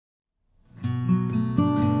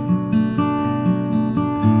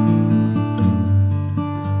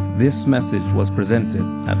This message was presented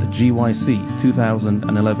at the GYC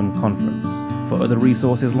 2011 conference. For other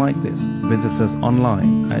resources like this, visit us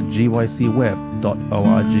online at gycweb.org.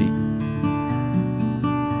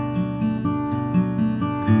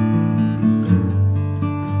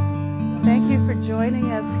 Thank you for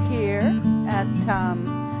joining us here at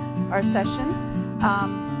our session.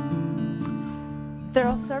 There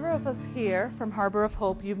are several of us here from Harbor of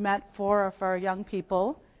Hope. You've met 4 of our young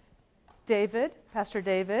people. David, Pastor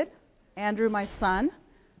David, Andrew, my son,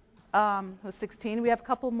 who's 16. We have a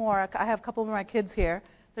couple more. I have a couple more of my kids here.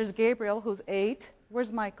 There's Gabriel, who's 8. Where's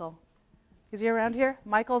Michael? Is he around here?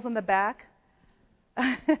 Michael's in the back.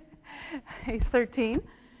 He's 13.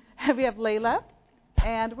 And we have Layla.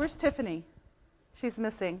 And where's Tiffany? She's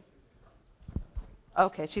missing.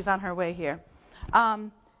 Okay, she's on her way here.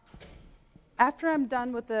 After I'm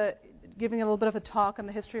done with giving a little bit of a talk on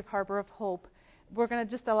the history of Harbor of Hope, we're going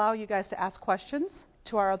to just allow you guys to ask questions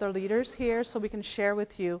to our other leaders here so we can share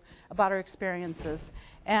with you about our experiences.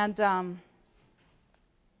 And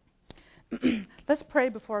let's pray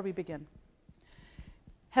before we begin.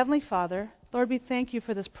 Heavenly Father, Lord, we thank you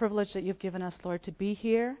for this privilege that you've given us, Lord, to be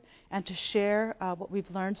here and to share what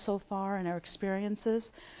we've learned so far in our experiences.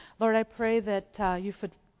 Lord, I pray that you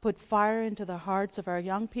would put fire into the hearts of our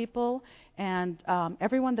young people and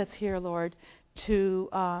everyone that's here, Lord, to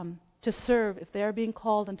serve if they are being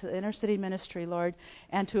called into the inner city ministry, Lord,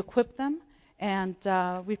 and to equip them. And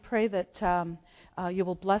we pray that you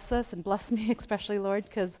will bless us and bless me especially, Lord,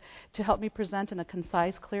 because to help me present in a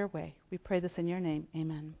concise, clear way. We pray this in your name.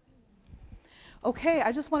 Amen. Okay,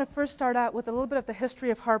 I just want to first start out with a little bit of the history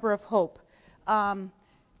of Harbor of Hope.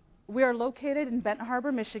 We are located in Benton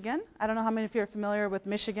Harbor, Michigan. I don't know how many of you are familiar with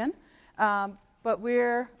Michigan, but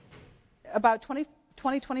we're about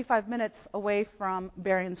 25 minutes away from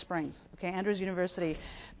Berrien Springs, okay, Andrews University.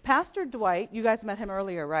 Pastor Dwight, you guys met him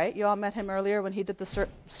earlier, right? You all met him earlier when he did the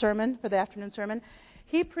sermon for the afternoon sermon.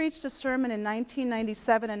 He preached a sermon in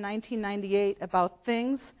 1997 and 1998 about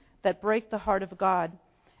things that break the heart of God,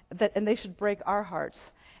 and they should break our hearts.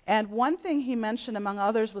 And one thing he mentioned, among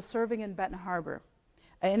others, was serving in Benton Harbor,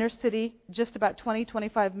 an inner city just about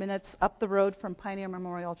 25 minutes up the road from Pioneer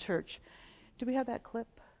Memorial Church. Do we have that clip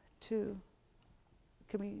too?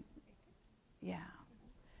 Can we? Yeah.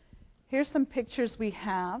 Here's some pictures we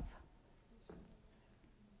have.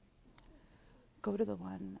 Go to the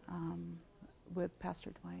one with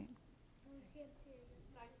Pastor Dwight.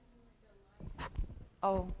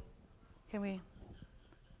 Oh, can we?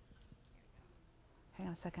 Hang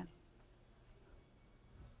on a second.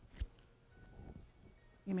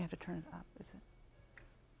 You may have to turn it up, is it?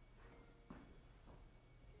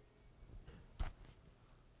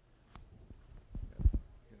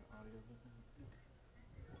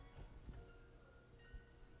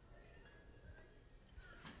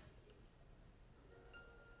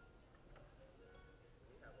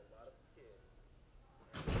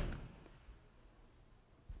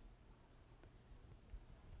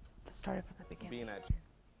 Let's start it from the beginning.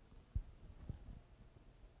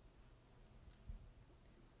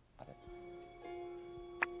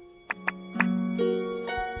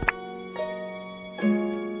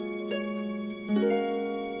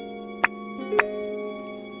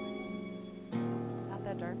 Not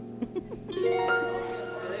that dark.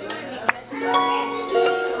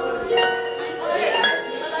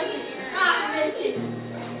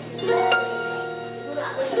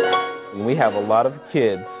 We have a lot of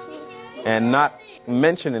kids, and not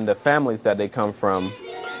mentioning the families that they come from,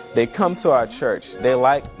 they come to our church. They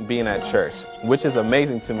like being at church, which is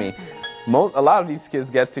amazing to me. A lot of these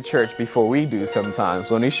kids get to church before we do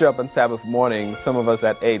sometimes. When we show up on Sabbath morning, some of us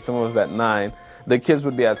at 8, some of us at 9, the kids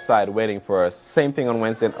would be outside waiting for us. Same thing on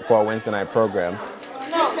Wednesday for our Wednesday night program.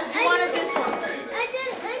 No, I wanted this one.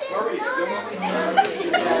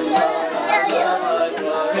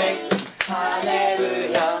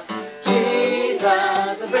 Hallelujah,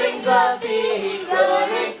 Jesus brings us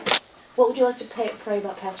glory. What would you like to pray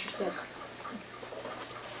about, Pastor Skip?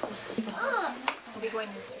 I'll be going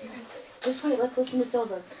this Just wait, let's listen this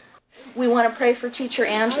over. We want to pray for teacher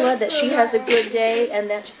Angela, that she has a good day and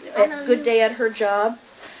that a good day at her job.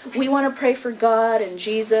 We want to pray for God and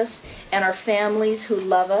Jesus and our families who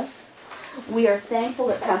love us. We are thankful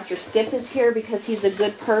that Pastor Skip is here because he's a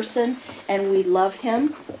good person and we love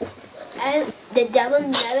him. And the devil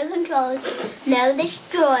never controls us, never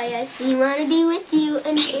destroy us. We want to be with you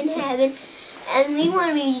in heaven, and we want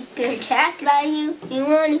to be protected by you. We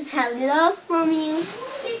want to have love from you.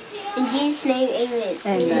 In Jesus' name, amen.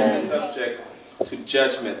 Amen. Subject to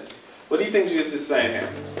judgment. What do you think Jesus is saying here?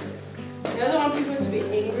 You guys don't want people to be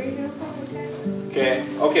angry or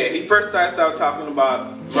something? Okay. He first starts out talking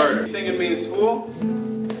about Murder. You think it means school?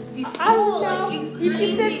 I don't know. You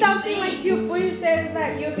can say something like what you said is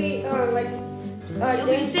that you'll be you'll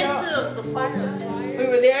be sent to the fire. We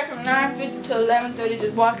were there from 9:50 to 11:30,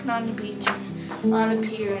 just walking on the beach, on the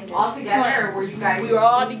pier, and just All together, or were you guys? We were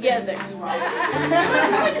all together. We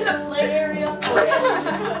went to the play area.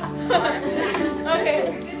 Okay.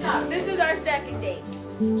 Good job. This is our second date.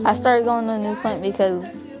 I started going to New Plant because,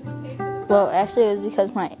 well, actually it was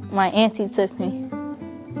because my auntie took me.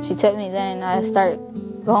 She took me then, and I started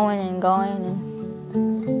going,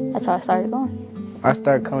 and that's how I started going. I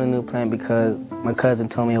started coming to New Plant because my cousin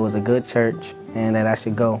told me it was a good church and that I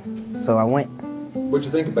should go. So I went. What'd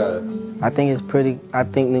you think about it? I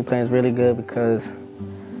think New Plant is really good because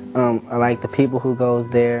I like the people who goes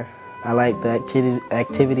there. I like the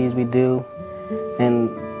activities we do, and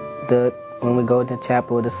when we go to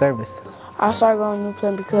chapel, the service. I started going to New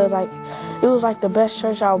Plant because it was the best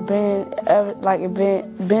church I've been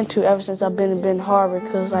to ever since I've been in Ben Harbor,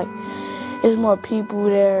 because there's more people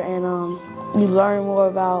there, and you learn more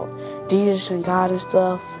about Jesus and God and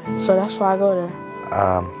stuff. So that's why I go there.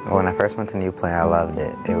 When I first went to New Plant, I loved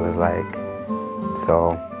it. It was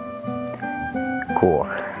so cool.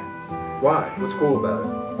 Why? What's cool about it?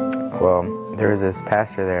 Well, there was this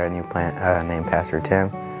pastor there at New Plant named Pastor Tim,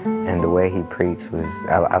 and the way he preached was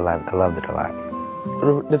I loved it a lot.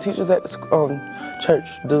 The teachers at the church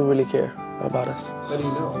do really care about us. How do you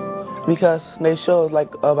know? Because they show us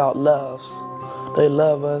about love. They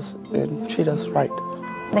love us and treat us right.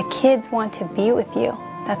 The kids want to be with you.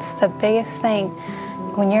 That's the biggest thing.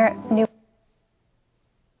 When you're new.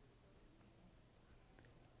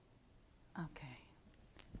 Okay.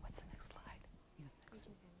 What's the next slide?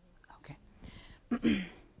 Okay.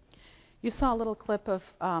 You saw a little clip of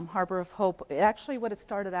Harbor of Hope. Actually, what it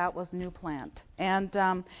started out was New Plant. And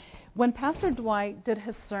when Pastor Dwight did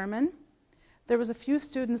his sermon, there was a few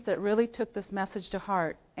students that really took this message to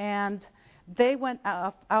heart. And they went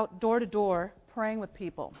out door to door praying with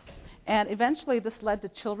people. And eventually this led to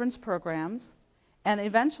children's programs. And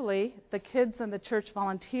eventually the kids and the church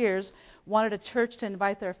volunteers wanted a church to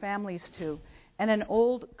invite their families to. And an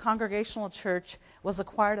old congregational church was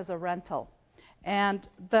acquired as a rental. And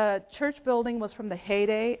the church building was from the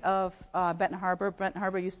heyday of Benton Harbor. Benton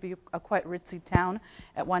Harbor used to be a quite ritzy town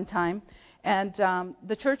at one time. And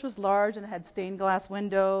the church was large and had stained glass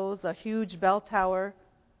windows, a huge bell tower.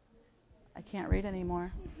 I can't read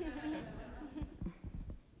anymore.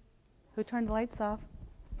 Who turned the lights off?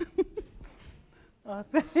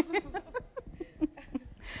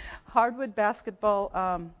 Hardwood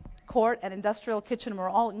basketball court and industrial kitchen were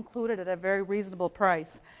all included at a very reasonable price.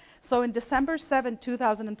 So in December 7,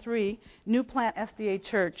 2003, New Plant SDA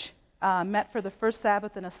Church met for the first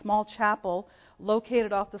Sabbath in a small chapel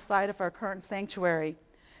located off the side of our current sanctuary.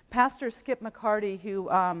 Pastor Skip McCarty, who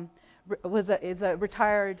is a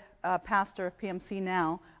retired pastor of PMC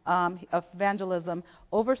now, of evangelism,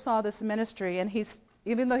 oversaw this ministry, and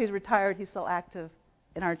even though he's retired, he's still active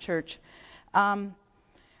in our church.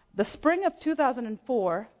 The spring of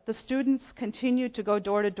 2004, the students continued to go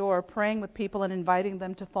door to door, praying with people and inviting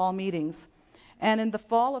them to fall meetings. And in the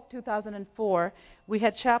fall of 2004, we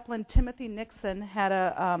had Chaplain Timothy Nixon had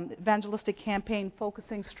a evangelistic campaign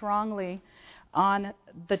focusing strongly on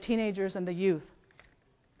the teenagers and the youth.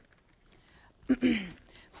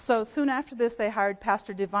 So soon after this, they hired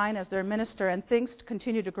Pastor Devine as their minister, and things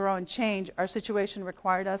continued to grow and change. Our situation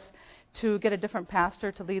required us to get a different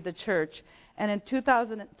pastor to lead the church. And in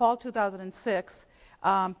fall 2006,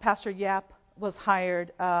 Pastor Yap was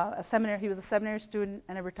hired. He was a seminary student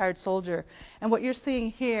and a retired soldier. And what you're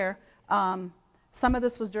seeing here, some of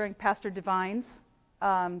this was during Pastor Devine's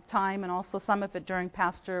time, and also some of it during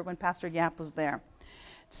when Pastor Yap was there.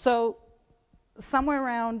 So somewhere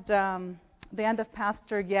around the end of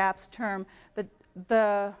Pastor Yap's term,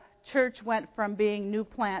 the church went from being New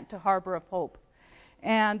Plant to Harbor of Hope.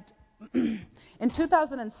 And in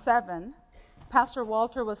 2007, Pastor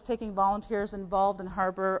Walter was taking volunteers involved in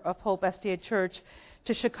Harbor of Hope SDA Church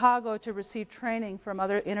to Chicago to receive training from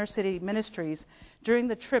other inner-city ministries. During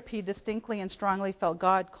the trip, he distinctly and strongly felt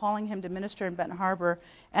God calling him to minister in Benton Harbor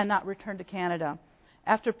and not return to Canada.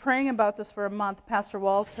 After praying about this for a month, Pastor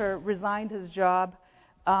Walter resigned his job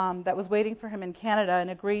that was waiting for him in Canada and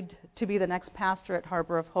agreed to be the next pastor at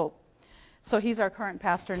Harbor of Hope. So he's our current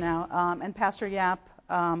pastor now. And Pastor Yap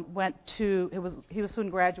he was soon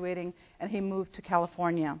graduating, and he moved to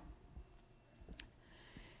California.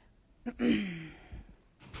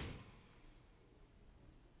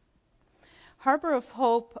 Harbor of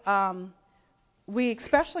Hope, we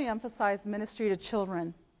especially emphasize ministry to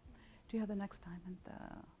children. Do you have the next time?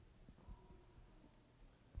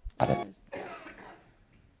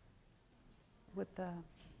 with the...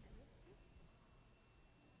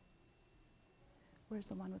 Where's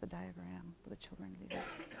the one with the diagram with the children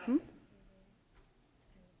leaving?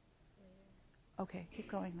 Okay, keep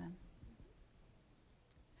going then.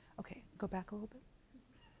 Okay, go back a little bit.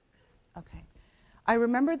 Okay. I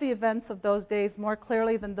remember the events of those days more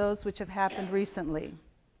clearly than those which have happened recently.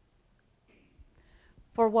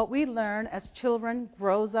 For what we learn as children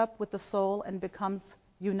grows up with the soul and becomes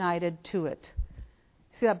united to it.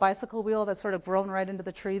 See that bicycle wheel that's sort of grown right into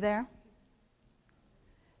the tree there?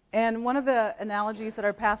 And one of the analogies that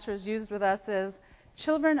our pastors used with us is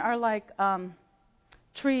children are like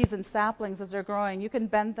trees and saplings as they're growing. You can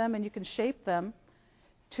bend them and you can shape them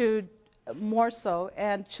to more so,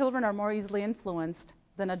 and children are more easily influenced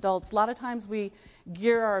than adults. A lot of times we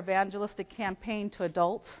gear our evangelistic campaign to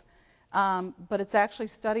adults, but it's actually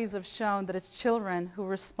studies have shown that it's children who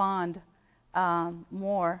respond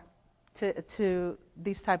more to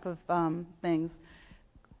these type of things.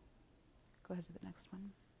 Go ahead to the next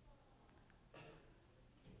one.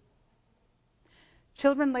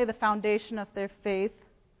 Children lay the foundation of their faith.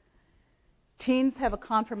 Teens have a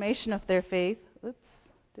confirmation of their faith. Oops,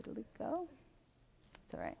 did it go?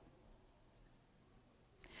 It's all right.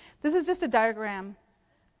 This is just a diagram.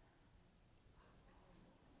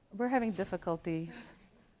 We're having difficulties.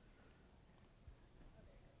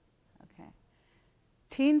 Okay.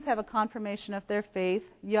 Teens have a confirmation of their faith.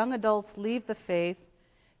 Young adults leave the faith.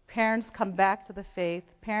 Parents come back to the faith.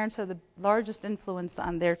 Parents are the largest influence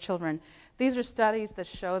on their children. These are studies that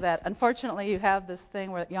show that. Unfortunately, you have this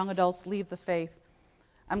thing where young adults leave the faith.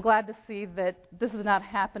 I'm glad to see that this is not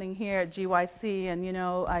happening here at GYC, and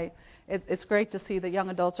it's great to see that young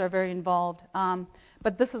adults are very involved.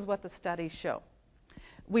 But this is what the studies show.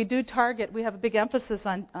 We have a big emphasis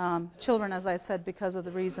on children, as I said, because of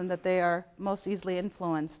the reason that they are most easily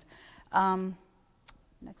influenced.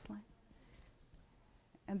 Next slide.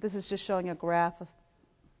 And this is just showing a graph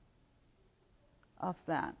of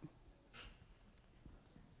that.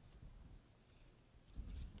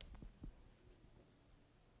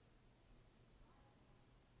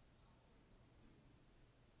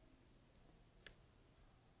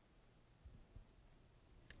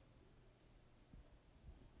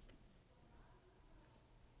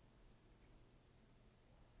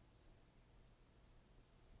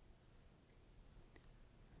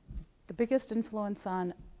 The biggest influence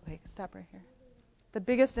on... Wait, stop right here. The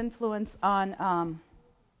biggest influence on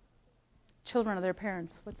children are their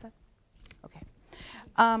parents. What's that? Okay.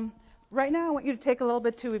 Right now, I want you to take a little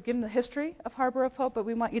bit we've given the history of Harbor of Hope, but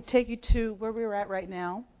we want you to take you to where we're at right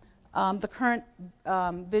now, the current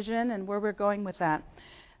vision and where we're going with that.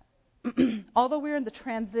 Although we're in the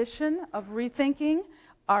transition of rethinking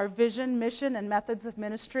our vision, mission, and methods of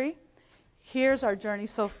ministry, here's our journey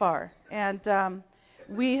so far. And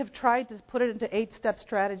we have tried to put it into 8-step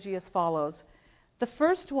strategy as follows. The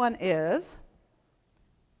first one is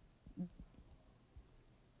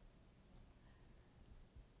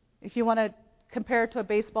if you want to compare it to a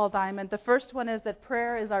baseball diamond, the first one is that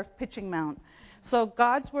prayer is our pitching mount. So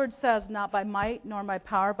God's word says, not by might nor by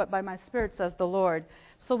power, but by my spirit, says the Lord.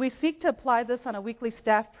 So we seek to apply this on a weekly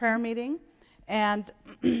staff prayer meeting. And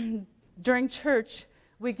during church,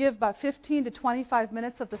 we give about 15 to 25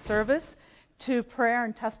 minutes of the service to prayer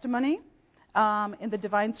and testimony in the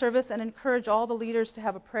divine service, and encourage all the leaders to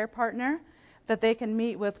have a prayer partner that they can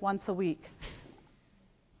meet with once a week.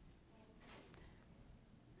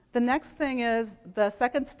 The next thing is, the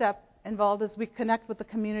second step involved is we connect with the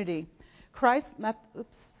community. Christ's method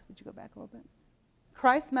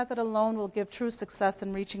alone will give true success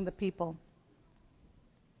in reaching the people.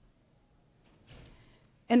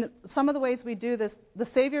 In some of the ways we do this, the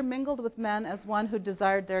Savior mingled with men as one who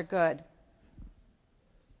desired their good.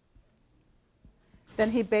 Then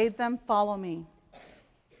he bade them, follow me.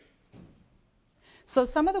 So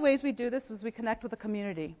some of the ways we do this is we connect with the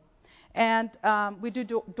community. And we do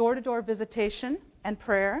door-to-door visitation and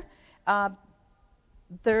prayer.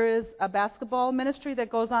 There is a basketball ministry that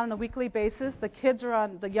goes on a weekly basis. The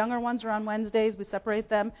younger ones are on Wednesdays. We separate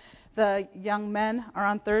them. The young men are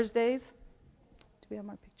on Thursdays. Do we have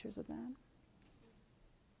more pictures of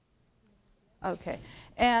that? Okay.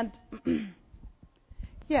 And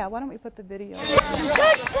yeah, why don't we put the video?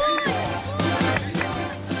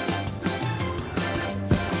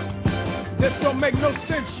 This don't make no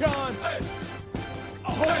sense, Sean.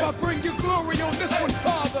 I hope I bring you glory on this one,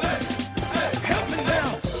 Father. Help me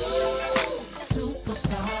now.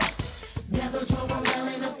 Superstar, never drove around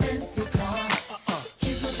in a fancy car.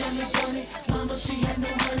 Kids looked at me funny, mama she had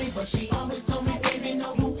no money, but she always told me, baby,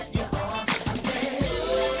 know who you are. I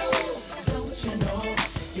said, don't you know,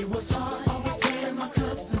 it was hard always wearing my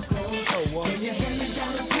cousins' clothes. When you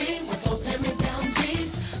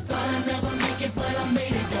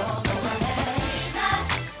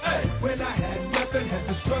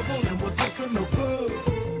trouble and was up to no good.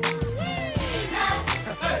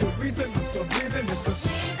 The reason I'm still breathing is 'cause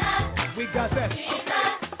we got that.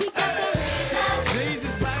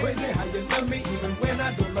 Jesus, crazy how you love me even when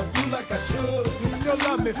I don't love you like I should. You still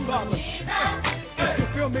love me, Father. If you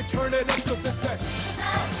feel me, turn it up to this day.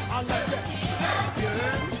 I like that.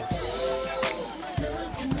 Yeah.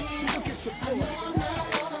 Look at your boy.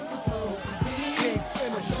 He ain't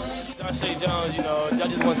finished. Darcy Jones, you know, y'all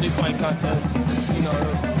just won 3-point contest. You know,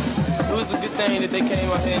 it was a good thing that they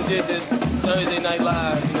came out here and did this Thursday Night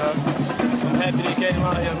Live, you know. I'm happy they came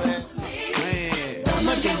out here, man.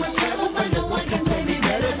 I'ma do it terrible, but no one can play me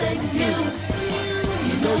better than you.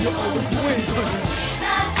 You know you always win.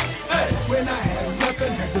 Hey, when I had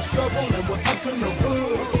nothing, had the struggle, and was up to no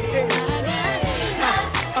good.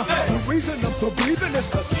 The reason I'm still breathing is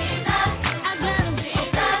 'cause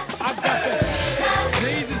I got that.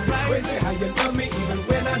 Jesus, right? Crazy how you love me even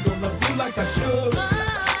when I don't love you like I should.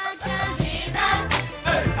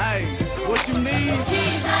 Hey, what you need?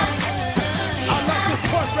 I like this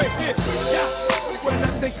part right here. Yeah. When I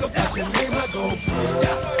think about your name, I go,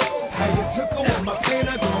 yeah. How you took away my pain,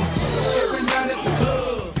 I go. Every night at the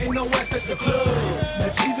club, ain't no rest at the club. Now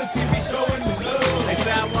Jesus, he be showing me love. They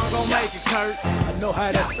say I wasn't gonna make it, Kurt. I know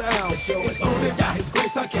how that sounds. It's only by his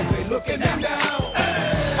grace I can't say looking him down.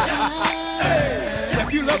 Hey,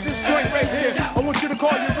 if you love this joint right here, I want you to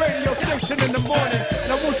call your radio station in the morning,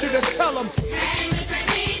 and I want you to tell them.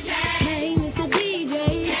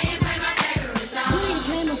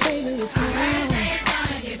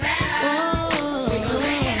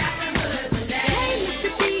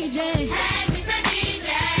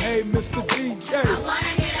 Mr. DJ. I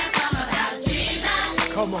wanna hear that song about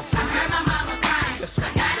Jesus. Come on. I heard my mama crying. I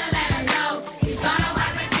gotta let her know he's gonna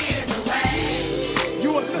wipe her tears away. You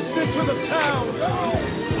are listening to the sound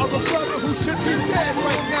of a brother who should be dead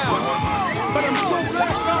right now. But I'm so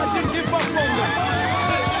glad God didn't give up on him.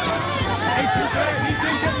 Ain't you glad he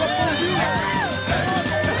didn't give up on you?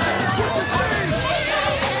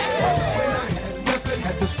 When I had nothing,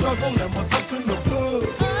 had to struggle and was up to no good.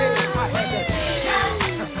 I had that.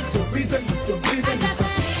 Reason I'm still breathing is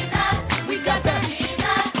 'cause we got that.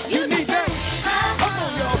 You need that. Come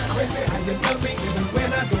on, y'all. Crazy how you love me even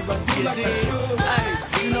when I don't love you like I should.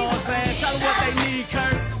 Hey, you know what I'm saying? Tell them what they need,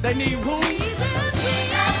 Kurt. They need who?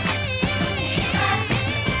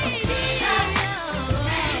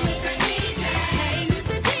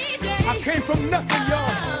 I came from nothing,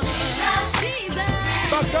 y'all.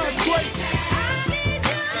 By God's grace.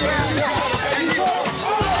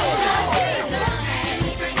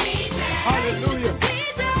 Hallelujah.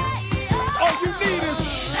 All you need is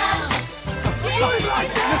let's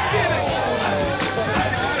get it.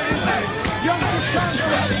 Young Krause.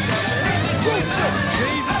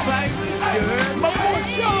 Jesus Christ. You heard my boy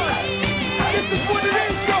Sean. This is what it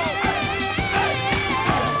is, y'all.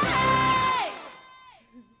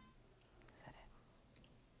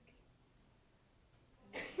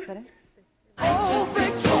 Is that it? Oh,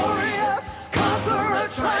 victorious, conqueror,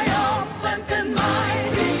 triumphant and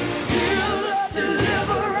mighty, healer,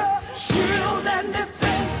 deliverer, shield and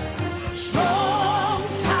defense, strong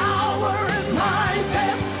tower is my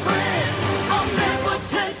best friend,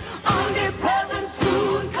 omnipotent, omnipresent,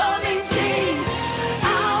 soon coming King,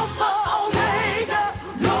 Alpha, Omega,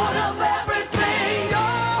 Lord of everything,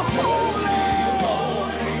 you're holy,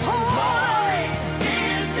 holy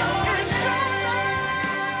is your name.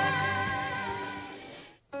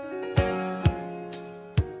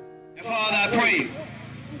 Father, I pray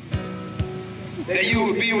that you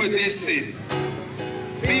would be with this city.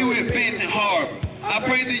 Be with Benton Harbor. I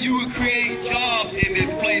pray that you would create jobs in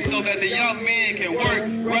this place so that the young men can work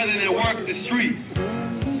rather than work the streets.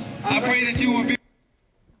 I pray that you would be.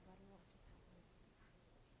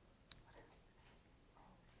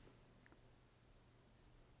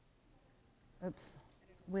 Oops.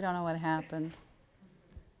 We don't know what happened.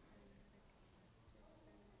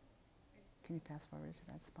 Can you fast forward to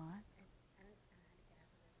that spot?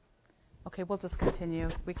 Okay, we'll just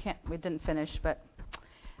continue. We didn't finish, but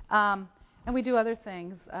and we do other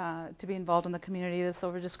things to be involved in the community. This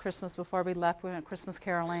over just Christmas. Before we left, we went Christmas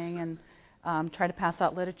caroling and try to pass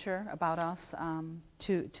out literature about us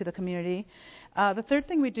to the community. The third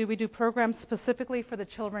thing we do programs specifically for the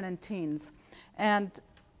children and teens. And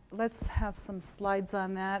let's have some slides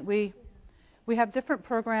on that. We have different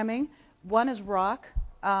programming. One is Rock,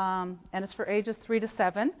 and it's for ages 3 to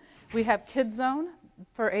 7. We have Kids Zone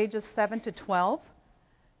for ages 7 to 12.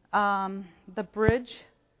 The Bridge,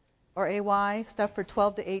 or AY, stuff for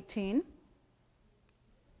 12 to 18.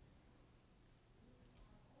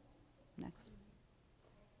 Next.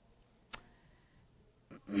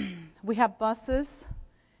 We have buses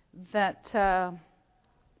that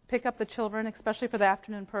pick up the children, especially for the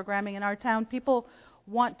afternoon programming in our town. People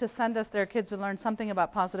want to send us their kids to learn something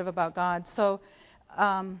positive about God. So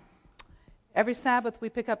every Sabbath we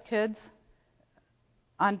pick up kids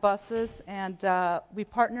on buses, and we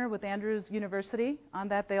partner with Andrews University on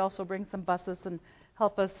that. They also bring some buses and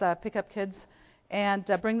help us pick up kids and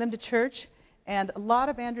bring them to church. And a lot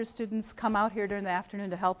of Andrews students come out here during the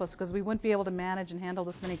afternoon to help us because we wouldn't be able to manage and handle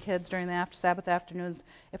this many kids during the Sabbath afternoons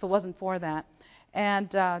if it wasn't for that.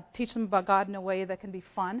 And teach them about God in a way that can be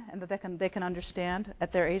fun and that they can understand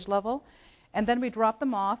at their age level. And then we drop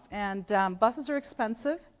them off, and buses are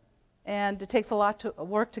expensive, and it takes a lot of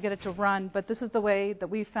work to get it to run, but this is the way that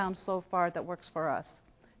we've found so far that works for us,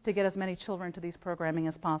 to get as many children to these programming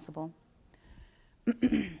as possible.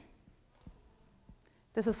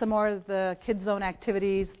 This is some more of the Kids Zone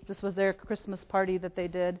activities. This was their Christmas party that they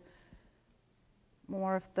did.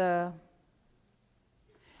 More of the...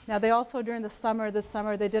 Now, they also, during this summer,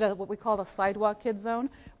 they did what we call a sidewalk Kids Zone,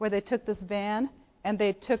 where they took this van and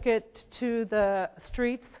they took it to the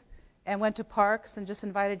streets and went to parks and just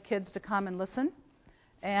invited kids to come and listen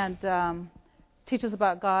and teach us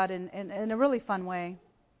about God in a really fun way.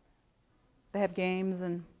 They have games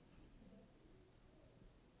and...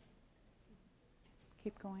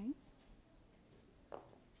 Keep going.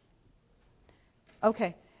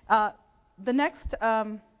 Okay. The next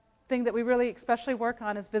thing that we really especially work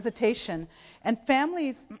on is visitation. And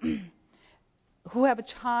families who have a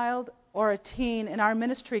child or a teen in our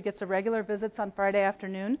ministry gets a regular visits on Friday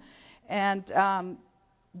afternoon. And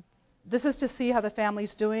this is to see how the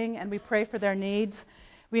family's doing, and we pray for their needs.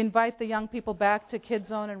 We invite the young people back to Kids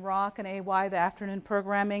Zone and Rock and AY, the afternoon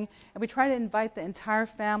programming, and we try to invite the entire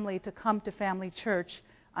family to come to family church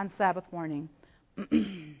on Sabbath morning.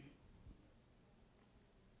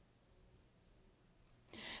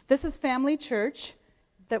 This is family church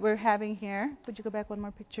that we're having here. Could you go back one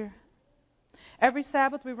more picture? Every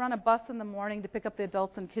Sabbath we run a bus in the morning to pick up the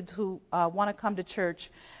adults and kids who want to come to church.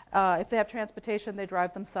 If they have transportation, they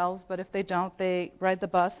drive themselves, but if they don't, they ride the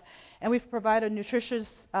bus. And we provide a nutritious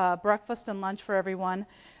breakfast and lunch for everyone.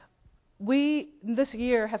 We, this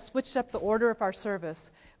year, have switched up the order of our service.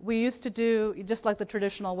 We used to do just like the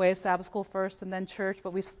traditional way, Sabbath school first and then church,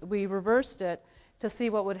 but we reversed it to see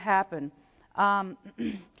what would happen.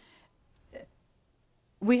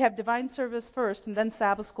 We have divine service first and then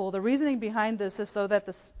Sabbath school. The reasoning behind this is so that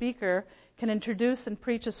the speaker can introduce and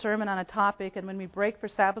preach a sermon on a topic, and when we break for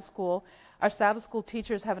Sabbath school, our Sabbath school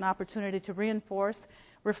teachers have an opportunity to reinforce,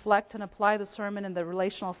 reflect, and apply the sermon in the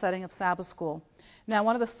relational setting of Sabbath school. Now,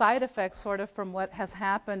 one of the side effects sort of from what has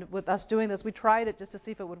happened with us doing this, we tried it just to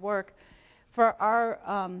see if it would work. For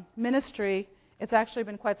our ministry, it's actually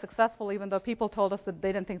been quite successful, even though people told us that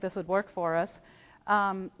they didn't think this would work for us.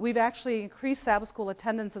 We've actually increased Sabbath school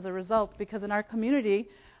attendance as a result, because in our community,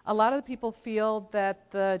 a lot of the people feel that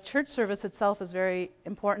the church service itself is very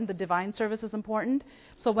important, the divine service is important.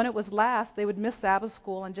 So when it was last, they would miss Sabbath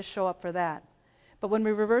school and just show up for that. But when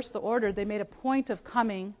we reversed the order, they made a point of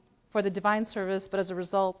coming for the divine service, but as a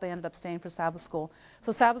result, they ended up staying for Sabbath school.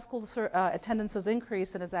 So Sabbath school attendance has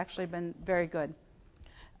increased and has actually been very good.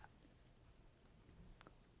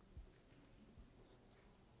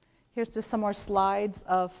 Here's just some more slides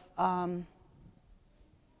of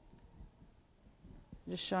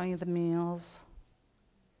just showing you the meals.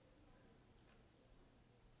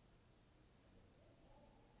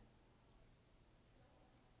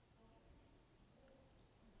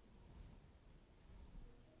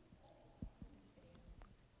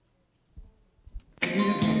 This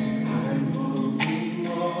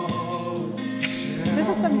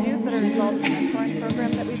is some youth that are involved in the mentoring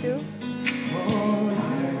program that we do.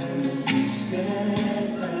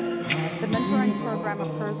 The mentoring program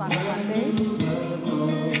occurs on Sundays.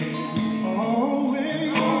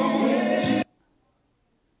 Okay.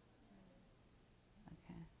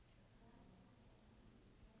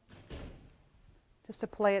 Just to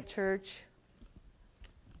play at church.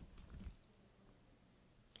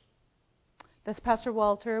 That's Pastor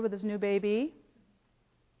Walter with his new baby.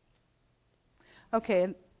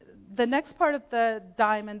 Okay, the next part of the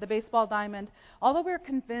diamond, the baseball diamond, although we're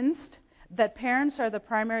convinced that parents are the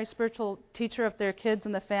primary spiritual teacher of their kids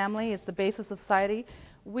and the family, it's the basis of society,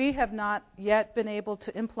 we have not yet been able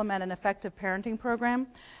to implement an effective parenting program.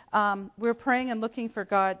 We're praying and looking to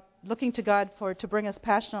God to bring us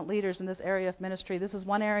passionate leaders in this area of ministry. This is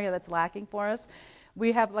one area that's lacking for us.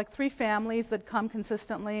 We have like 3 families that come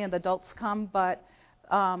consistently, and the adults come, but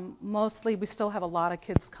mostly we still have a lot of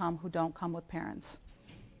kids come who don't come with parents.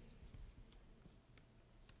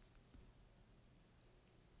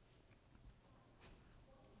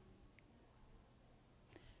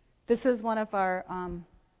 This is one of our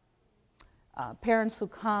parents who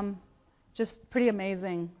come. Just pretty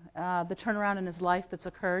amazing, the turnaround in his life that's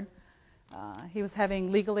occurred. He was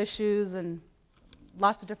having legal issues and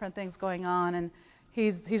lots of different things going on, and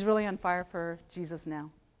he's really on fire for Jesus now.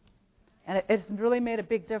 And it's really made a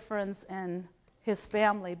big difference in his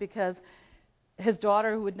family, because his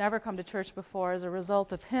daughter, who had never come to church before, as a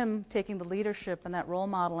result of him taking the leadership and that role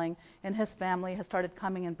modeling in his family, has started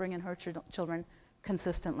coming and bringing her children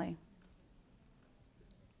consistently.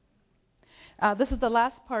 This is the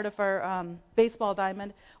last part of our baseball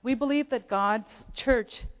diamond. We believe that God's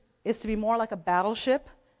church is to be more like a battleship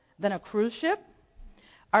than a cruise ship.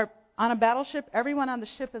 On a battleship, everyone on the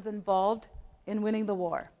ship is involved in winning the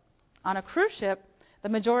war. On a cruise ship, the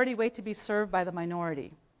majority wait to be served by the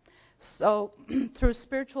minority. So through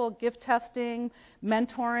spiritual gift testing,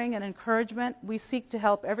 mentoring, and encouragement, we seek to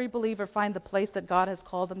help every believer find the place that God has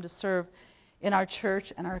called them to serve in our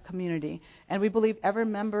church and our community. And we believe every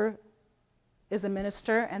member is a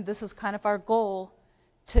minister, and this is kind of our goal,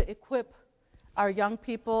 to equip our young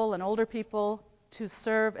people and older people to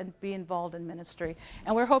serve and be involved in ministry.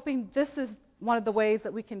 And we're hoping this is one of the ways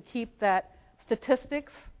that we can keep that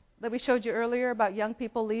statistics that we showed you earlier about young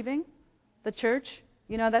people leaving the church.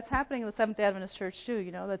 You know, that's happening in the Seventh-day Adventist Church too.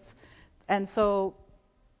 You know, and so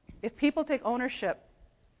if people take ownership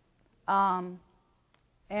and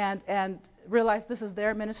realize this is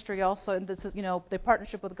their ministry also, and this is, you know, their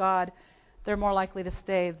partnership with God, they're more likely to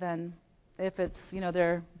stay than if it's, you know,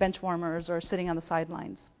 they're bench warmers or sitting on the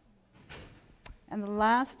sidelines. And the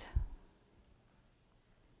last,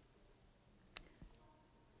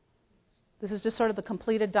 this is just sort of the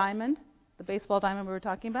completed diamond, the baseball diamond we were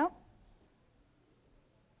talking about.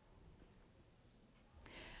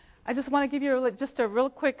 I just want to give you just a real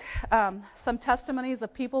quick, some testimonies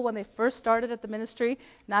of people when they first started at the ministry,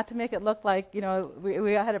 not to make it look like, you know,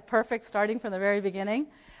 we had a perfect starting from the very beginning.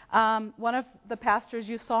 One of the pastors,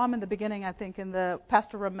 you saw him in the beginning, I think, in the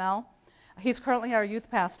Pastor Ramel. He's currently our youth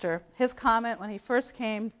pastor. His comment when he first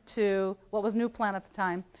came to what was New Plant at the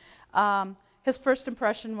time, his first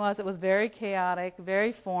impression was it was very chaotic,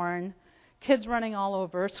 very foreign, kids running all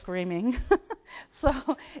over, screaming. So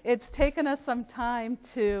it's taken us some time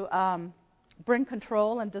to bring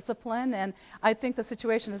control and discipline, and I think the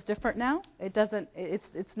situation is different now.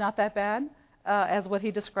 It's not that bad as what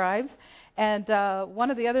he describes. And one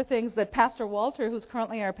of the other things that Pastor Walter, who's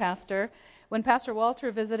currently our pastor, when Pastor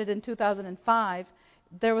Walter visited in 2005,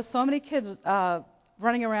 there was so many kids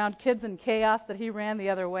running around, kids in chaos, that he ran the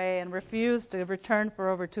other way and refused to return for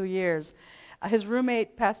over 2 years. His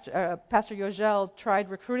roommate, Pastor Yogel,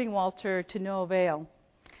 tried recruiting Walter to no avail.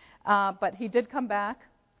 But he did come back,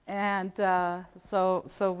 and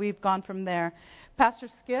so we've gone from there. Pastor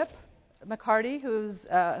Skip McCarty, who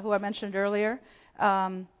I mentioned earlier,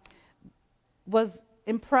 was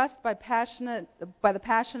impressed by the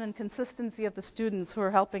passion and consistency of the students who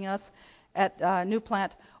are helping us at New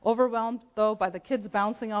Plant, overwhelmed, though, by the kids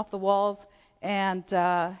bouncing off the walls, and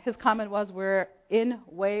his comment was, we're in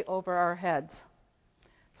way over our heads.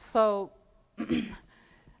 So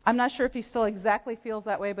I'm not sure if he still exactly feels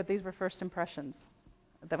that way, but these were first impressions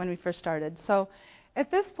that when we first started. So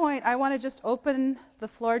at this point, I want to just open the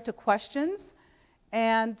floor to questions.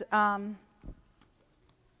 And,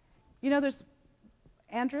 there's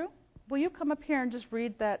Andrew, will you come up here and just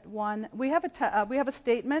read that one? We have a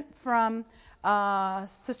statement from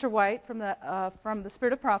Sister White from the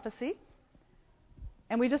Spirit of Prophecy.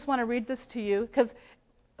 And we just want to read this to you, because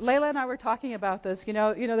Layla and I were talking about this.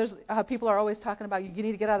 There's people are always talking about you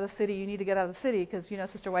need to get out of the city, you need to get out of the city, because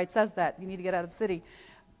Sister White says that you need to get out of the city.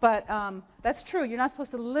 But that's true. You're not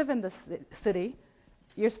supposed to live in the city.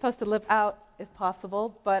 You're supposed to live out if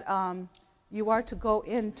possible, but you are to go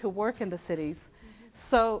in to work in the cities.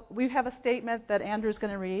 So we have a statement that Andrew's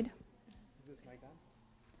going to read. Is this mic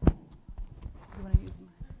on? You want to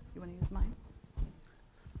use mine?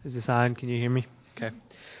 Is this on? Can you hear me? Okay.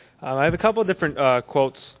 I have a couple of different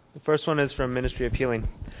quotes. The first one is from Ministry of Healing.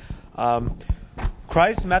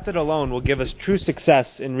 Christ's method alone will give us true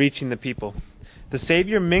success in reaching the people. The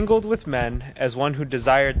Savior mingled with men as one who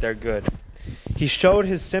desired their good. He showed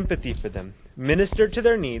his sympathy for them, ministered to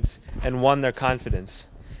their needs, and won their confidence.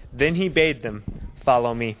 Then he bade them,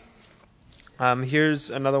 follow me.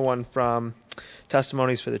 Here's another one from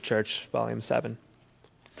Testimonies for the Church, Volume 7.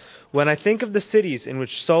 When I think of the cities in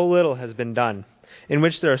which so little has been done, in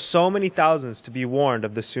which there are so many thousands to be warned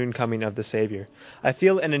of the soon coming of the Savior, I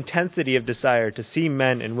feel an intensity of desire to see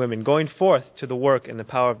men and women going forth to the work in the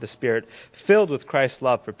power of the Spirit, filled with Christ's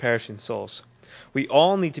love for perishing souls. We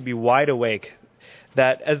all need to be wide awake,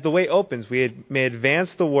 that as the way opens, we may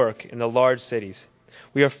advance the work in the large cities.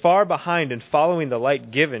 We are far behind in following the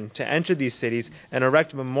light given to enter these cities and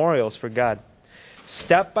erect memorials for God.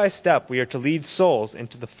 Step by step, we are to lead souls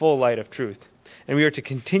into the full light of truth, and we are to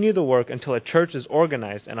continue the work until a church is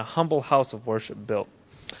organized and a humble house of worship built.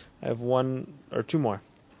 I have one or two more.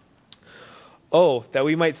 Oh, that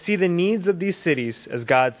we might see the needs of these cities as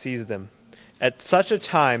God sees them. At such a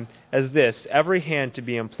time as this, every hand to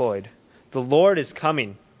be employed. The Lord is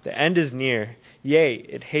coming. The end is near. Yea,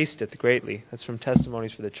 it hasteth greatly. That's from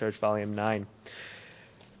Testimonies for the Church, Volume 9.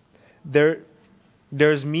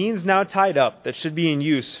 There's means now tied up that should be in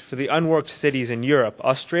use for the unworked cities in Europe,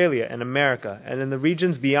 Australia, and America, and in the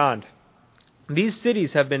regions beyond. These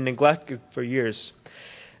cities have been neglected for years.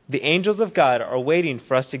 The angels of God are waiting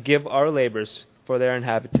for us to give our labors for their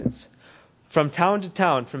inhabitants. From town to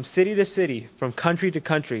town, from city to city, from country to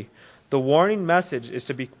country, the warning message is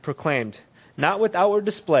to be proclaimed, not with outward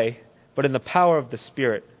display, but in the power of the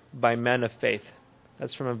Spirit, by men of faith.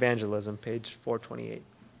 That's from Evangelism, page 428.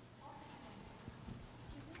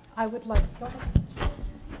 I would like... Go ahead.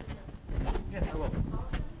 Yes, I will.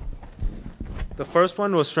 The first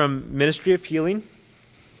one was from Ministry of Healing,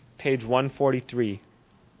 page 143.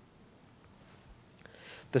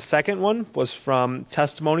 The second one was from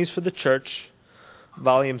Testimonies for the Church,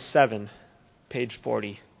 Volume 7, page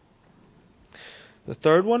 40. The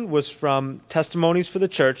third one was from Testimonies for the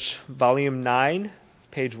Church, Volume 9,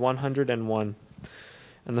 page 101.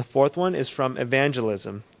 And the fourth one is from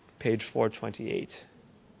Evangelism, page 428.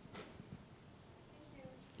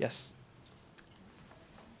 Yes?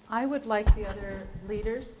 I would like the other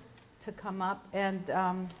leaders to come up, and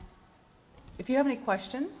if you have any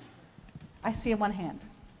questions, I see one hand.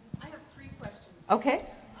 I have 3 questions. Okay.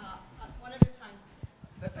 One at a time.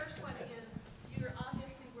 The first one is, you're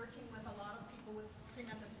obviously working with a lot of people with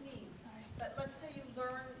tremendous needs. But let's say you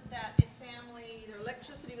learn that a family, their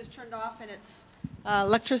electricity was turned off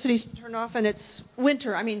and it's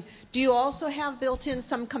winter. I mean, do you also have built in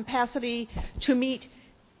some capacity to meet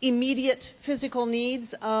immediate physical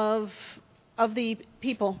needs of the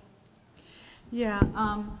people? Yeah,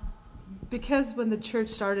 because when the church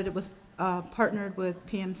started, it was partnered with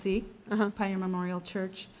PMC, Pioneer Memorial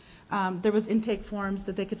Church. There was intake forms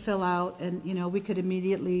that they could fill out, and we could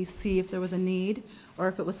immediately see if there was a need or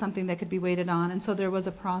if it was something that could be waited on. And so there was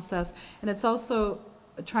a process, and it's also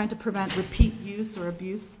trying to prevent repeat use or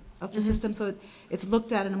abuse of the system. So it's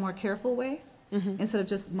looked at in a more careful way instead of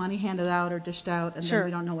just money handed out or dished out, and then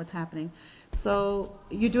we don't know what's happening. So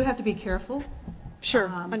you do have to be careful. Sure,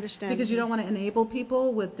 understand. Because you don't want to enable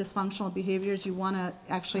people with dysfunctional behaviors. You want to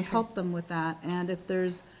actually help them with that. And if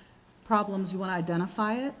there's problems, you want to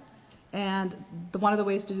identify it. And one of the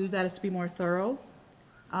ways to do that is to be more thorough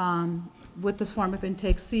with this form of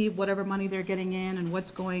intake. See whatever money they're getting in and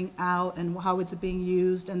what's going out and how it's being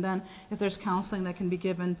used. And then if there's counseling that can be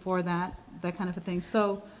given for that kind of a thing.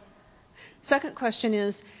 So, second question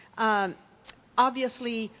is,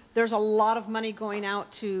 obviously, there's a lot of money going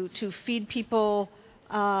out to feed people.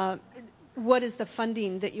 What is the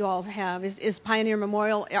funding that you all have? Is Pioneer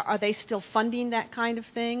Memorial, are they still funding that kind of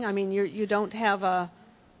thing? I mean, you don't have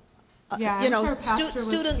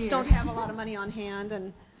students don't have a lot of money on hand.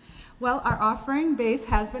 And well, our offering base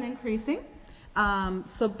has been increasing.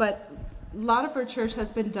 But a lot of our church has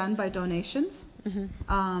been done by donations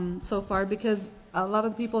so far, because a lot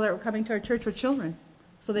of the people that were coming to our church were children.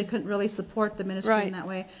 So they couldn't really support the ministry in that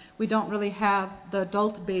way. We don't really have the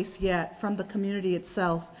adult base yet from the community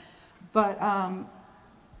itself. But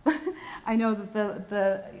I know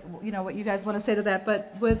that what you guys want to say to that.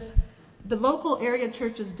 But with the local area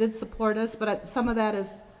churches did support us, but some of that is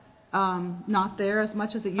not there as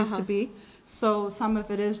much as it used to be. So some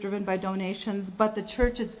of it is driven by donations, but the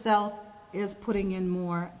church itself is putting in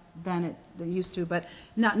more than it used to, but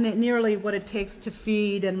not nearly what it takes to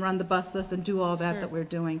feed and run the buses and do all that we're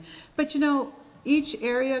doing. But each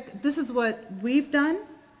area, this is what we've done.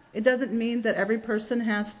 It doesn't mean that every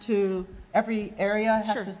area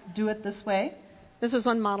has to do it this way. This is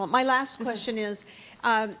one model. My last question is,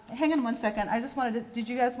 hang on one second. I just did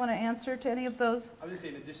you guys want to answer to any of those? I was just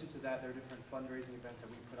saying, in addition to that, there are different fundraising events that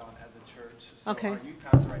we put on as a church. So okay. Our youth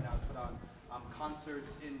pastor right now has put on concerts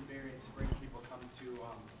in various spring. People come to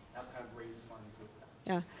have kind of raise funds with that.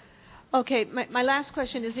 Yeah. Okay. My last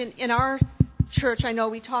question is, in our church, I know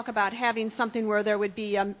we talk about having something where there would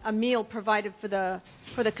be a meal provided for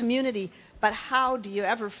the community. But how do you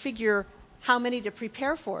ever figure how many to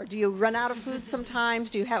prepare for? Do you run out of food sometimes?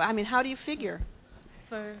 Do you have? I mean, how do you figure?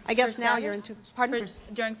 I guess now Sabbath? You're into. Pardon?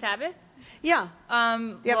 During Sabbath? Yeah.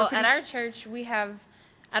 Well, at our church we have.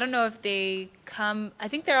 I don't know if they come. I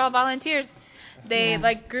think they're all volunteers. They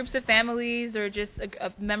like groups of families or just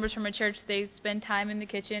members from a church. They spend time in the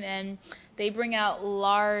kitchen and they bring out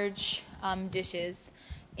large dishes.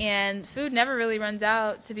 And food never really runs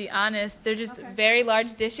out, to be honest. They're just very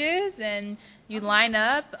large dishes, and you line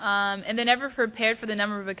up, and they're never prepared for the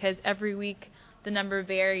number because every week the number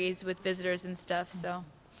varies with visitors and stuff. So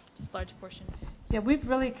just large portions. Yeah, we've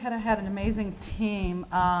really kind of had an amazing team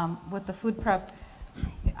with the food prep.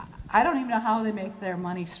 I don't even know how they make their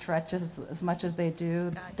money stretch as much as they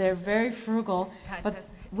do. They're very frugal, but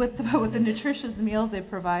with the nutritious meals they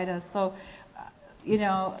provide us. So,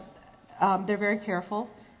 they're very careful,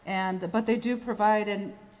 but they do provide.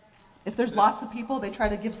 And if there's lots of people, they try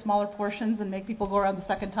to give smaller portions and make people go around the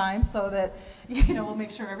second time so that we'll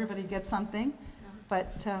make sure everybody gets something.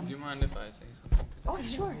 But do you mind if I say something? Oh,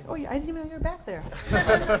 sure. Oh, I didn't even know you were back there.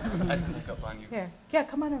 I snuck up on you. Here. Yeah,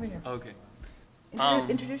 come on over here. Okay.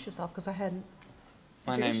 Introduce yourself, because I hadn't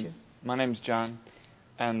introduced you. My name's John,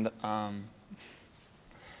 and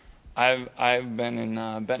I've been in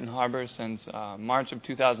Benton Harbor since March of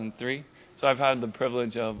 2003. So I've had the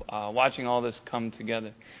privilege of watching all this come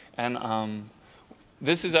together, and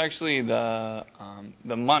this is actually the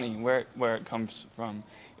money where it comes from.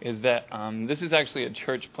 Is that this is actually a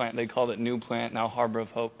church plant. They called it New Plant, now Harbor of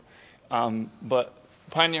Hope. But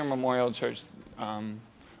Pioneer Memorial Church on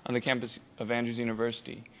the campus of Andrews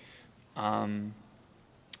University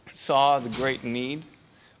saw the great need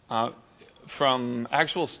from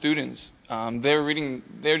actual students. They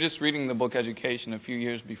were just reading the book Education a few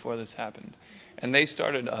years before this happened. And they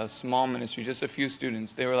started a small ministry, just a few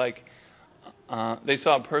students. They were like, they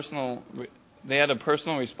saw they had a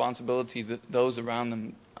personal responsibility to those around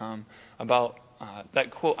them about that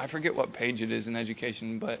quote. I forget what page it is in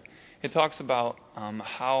Education, but it talks about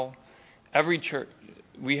how every church,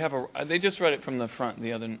 they just read it from the front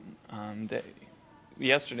the other day,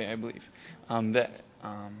 yesterday I believe, that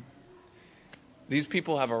these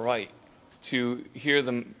people have a right to hear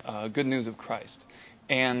the good news of Christ.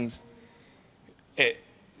 And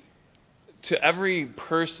to every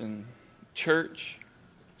person, church,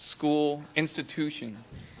 school, institution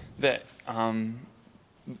that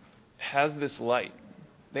has this light,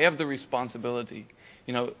 they have the responsibility.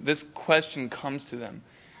 This question comes to them.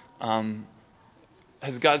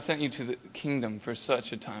 Has God sent you to the kingdom for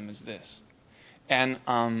such a time as this? And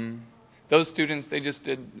those students, they just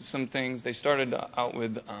did some things. They started out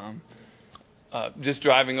with just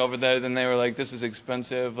driving over there. Then they were like, this is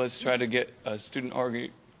expensive. Let's try to get a student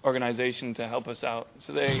organization to help us out.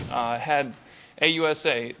 So they had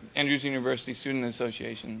AUSA, Andrews University Student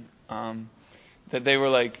Association, that they were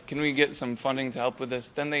like, can we get some funding to help with this?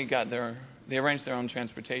 Then they arranged their own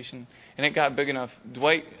transportation, and it got big enough.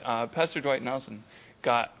 Pastor Dwight Nelson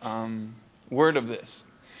got word of this,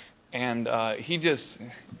 and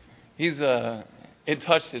it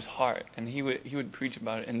touched his heart, and he would preach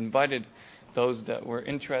about it and invited those that were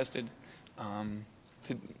interested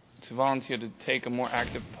to volunteer to take a more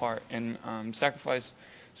active part and sacrifice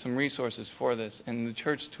some resources for this, and the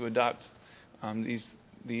church to adopt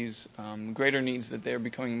these greater needs that they're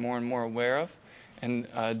becoming more and more aware of, and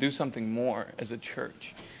do something more as a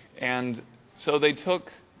church. And so they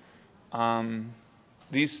took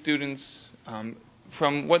these students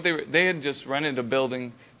from what they had just rented a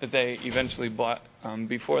building that they eventually bought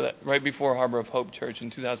before that, right before Harbor of Hope Church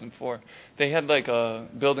in 2004. They had like a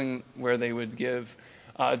building where they would give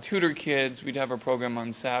tutor kids. We'd have a program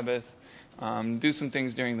on Sabbath, do some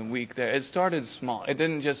things during the week there. It started small. It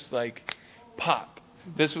didn't just like pop.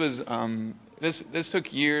 This was this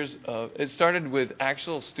took years of. It started with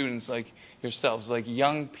actual students like yourselves, like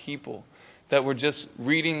young people that were just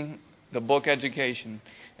reading the book Education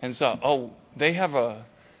and saw, they have a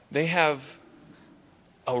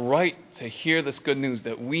right to hear this good news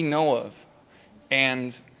that we know of,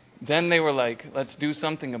 and then they were like, let's do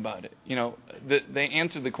something about it. They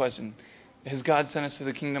answered the question, has God sent us to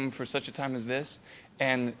the kingdom for such a time as this?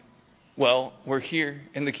 And well, we're here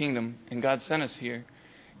in the kingdom, and God sent us here.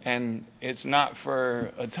 And it's not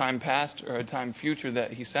for a time past or a time future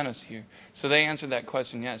that He sent us here. So they answered that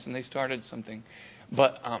question, yes, and they started something.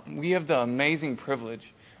 But we have the amazing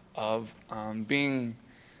privilege of being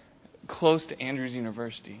close to Andrews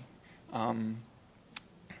University.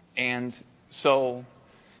 And so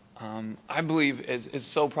I believe it's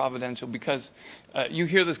so providential because you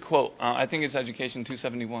hear this quote, I think it's Education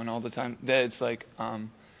 271 all the time, that it's like,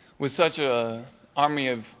 with such an army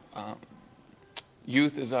of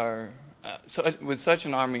youth as with such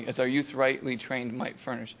an army as our youth rightly trained might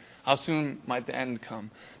furnish, how soon might the end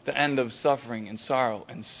come? The end of suffering and sorrow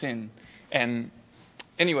and sin. And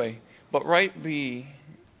anyway, but right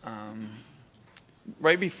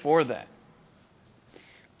before that,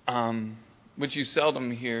 which you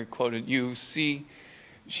seldom hear quoted, you see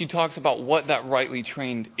she talks about what that rightly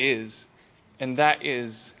trained is, and that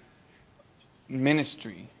is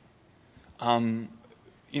ministry. When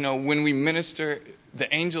we minister,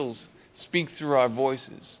 the angels speak through our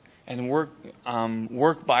voices and work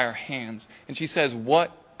by our hands. And she says,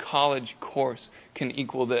 what college course can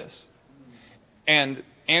equal this? And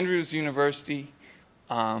Andrews University,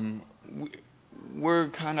 we're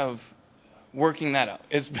kind of working that out.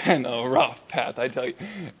 It's been a rough path, I tell you.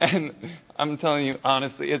 And I'm telling you,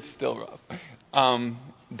 honestly, it's still rough.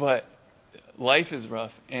 But life is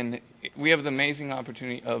rough, and we have the amazing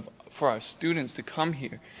opportunity for our students to come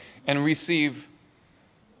here and receive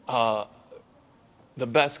the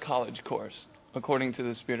best college course, according to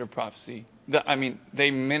the Spirit of Prophecy.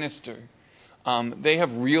 They minister. They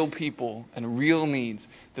have real people and real needs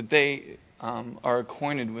that they are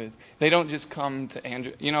acquainted with. They don't just come to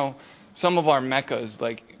Andrew. Some of our meccas,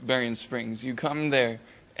 like Berrien Springs, you come there,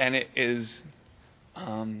 and it is...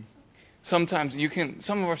 sometimes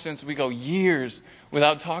some of our students, we go years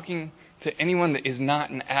without talking to anyone that is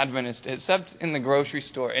not an Adventist, except in the grocery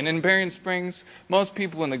store. And in Berrien Springs, most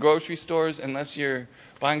people in the grocery stores, unless you're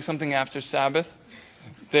buying something after Sabbath,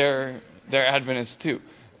 they're Adventists too.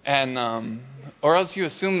 And, or else you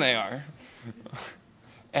assume they are.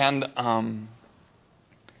 And,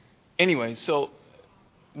 anyway, so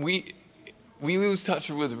we lose touch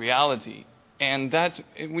with reality. And that's,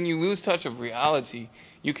 when you lose touch of reality,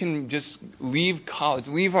 you can just leave college,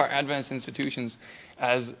 leave our Adventist institutions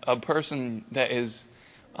as a person that is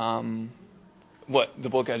what the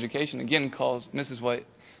book Education again calls Mrs. White.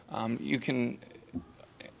 You can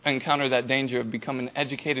encounter that danger of becoming an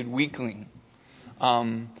educated weakling.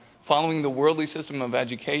 Following the worldly system of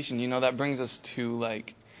education, that brings us to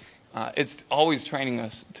it's always training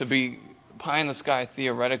us to be pie in the sky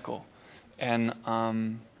theoretical and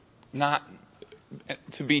not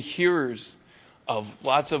to be hearers of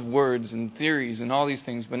lots of words and theories and all these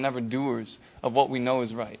things, but never doers of what we know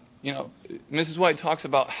is right. Mrs. White talks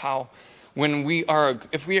about how when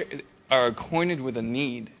if we are acquainted with a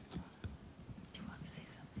need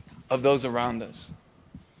of those around us,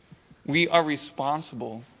 we are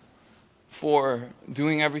responsible for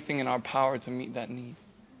doing everything in our power to meet that need.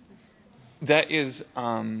 That is,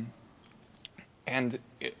 and in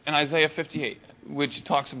Isaiah 58, which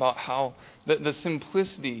talks about how the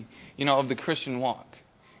simplicity, of the Christian walk,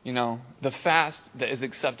 the fast that is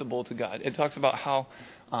acceptable to God. It talks about how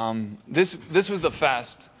this was the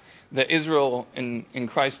fast that Israel in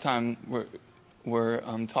Christ's time were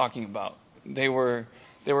talking about. They were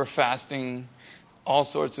fasting all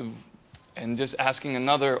sorts of, and just asking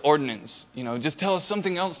another ordinance. Just tell us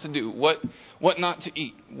something else to do. What not to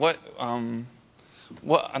eat. What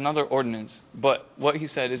another ordinance. But what he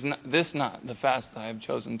said is not the fast I have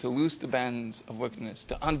chosen, to loose the bands of wickedness,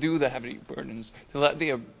 to undo the heavy burdens, to let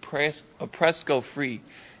the oppressed go free,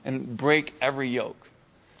 and break every yoke,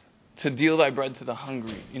 to deal thy bread to the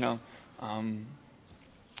hungry,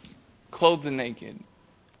 clothe the naked,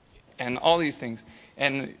 and all these things.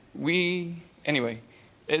 And anyway,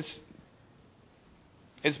 it's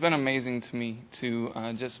been amazing to me to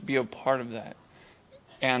just be a part of that.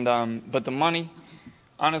 And but the money,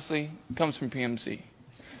 honestly, comes from PMC,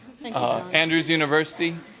 Andrews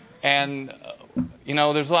University, and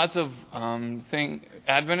there's lots of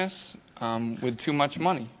Adventists with too much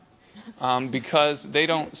money because they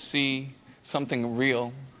don't see something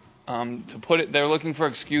real. To put it, they're looking for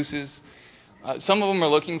excuses. Some of them are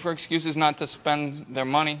looking for excuses not to spend their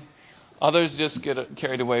money. Others just get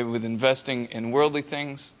carried away with investing in worldly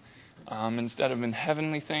things instead of in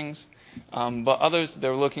heavenly things. But others,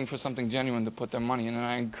 they're looking for something genuine to put their money in. And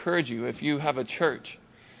I encourage you, if you have a church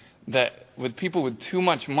that with people with too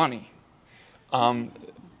much money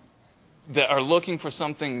that are looking for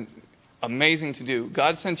something amazing to do,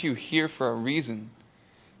 God sent you here for a reason.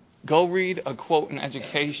 Go read a quote in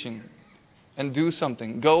Education and do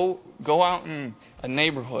something. Go out in a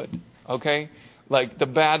neighborhood, okay? Like the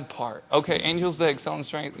bad part. Okay, angels that excel in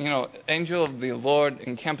strength, angel of the Lord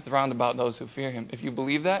encampeth round about those who fear him. If you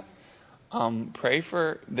believe that, pray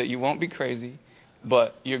for that you won't be crazy,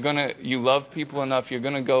 but you love people enough, you're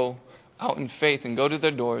gonna go out in faith and go to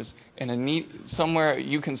their doors and somewhere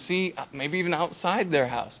you can see, maybe even outside their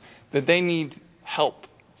house, that they need help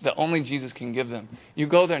that only Jesus can give them. You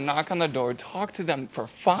go there, knock on the door, talk to them for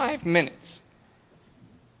 5 minutes,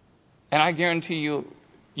 and I guarantee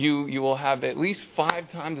you will have at least 5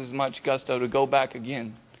 times as much gusto to go back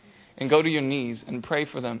again and go to your knees and pray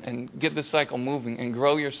for them and get the cycle moving and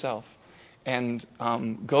grow yourself and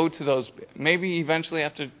go to those. Maybe eventually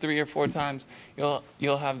after 3 or 4 times,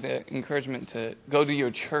 you'll have the encouragement to go to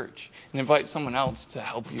your church and invite someone else to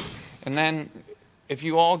help you. And then if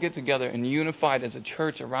you all get together and unified as a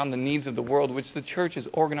church around the needs of the world, which the church is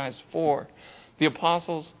organized for, the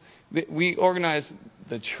apostles, we organize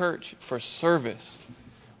the church for service.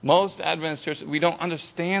 Most Adventist churches, we don't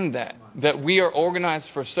understand that we are organized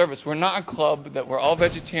for service. We're not a club, that we're all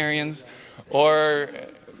vegetarians, or,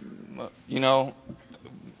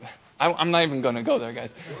 I'm not even going to go there, guys.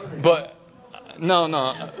 But,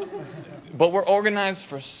 no. But we're organized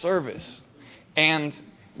for service. And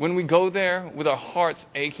when we go there with our hearts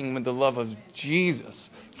aching with the love of Jesus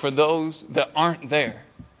for those that aren't there.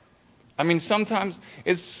 I mean, sometimes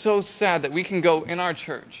it's so sad that we can go in our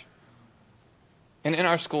church and in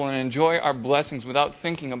our school and enjoy our blessings without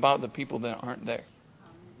thinking about the people that aren't there,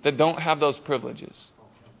 that don't have those privileges.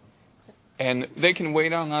 And they can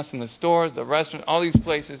wait on us in the stores, the restaurant, all these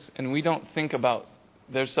places, and we don't think about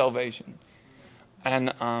their salvation.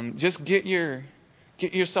 And just get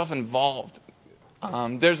yourself involved.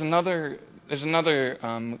 There's another.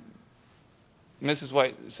 Mrs.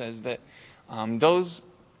 White says that those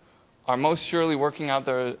are most surely working out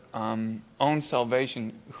their own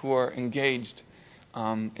salvation who are engaged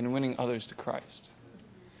in winning others to Christ.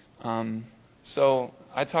 So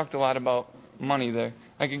I talked a lot about money there.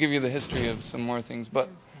 I could give you the history of some more things, but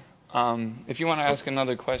if you want to ask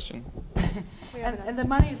another question. And the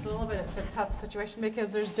money is a little bit of a tough situation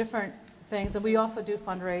because there's different things, and we also do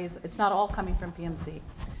fundraise. It's not all coming from PMC.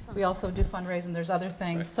 We also do fundraise, and there's other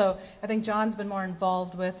things. Right. So I think John's been more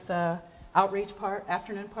involved with the outreach part,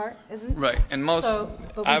 afternoon part, isn't it? Right, and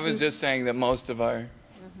I was just saying that most of our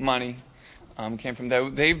money came from there.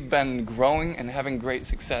 They've been growing and having great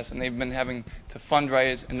success, and they've been having to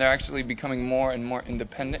fundraise, and they're actually becoming more and more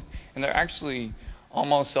independent, and they're actually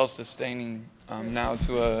almost self-sustaining now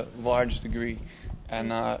to a large degree. And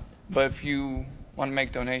but if you want to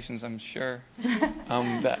make donations, I'm sure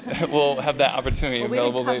that we'll have that opportunity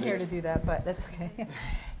available later. We didn't come here to do that, but that's okay.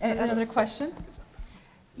 Another question?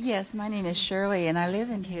 Yes, my name is Shirley, and I live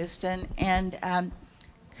in Houston, and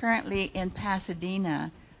currently in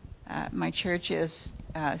Pasadena. My church is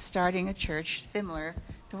starting a church similar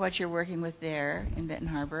to what you're working with there in Benton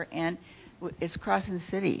Harbor, and it's crossing the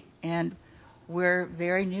city, and we're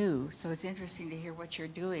very new, so it's interesting to hear what you're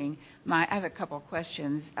doing. I have a couple of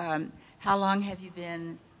questions. How long have you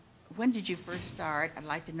been, when did you first start? I'd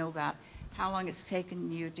like to know about how long it's taken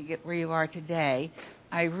you to get where you are today.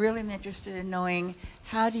 I really am interested in knowing,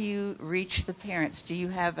 how do you reach the parents? Do you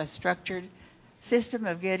have a structured system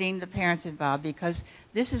of getting the parents involved? Because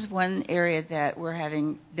this is one area that we're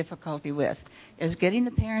having difficulty with, is getting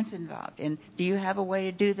the parents involved. And do you have a way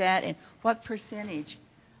to do that? And what percentage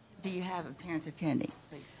do you have of parents attending,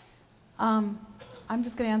 please? I'm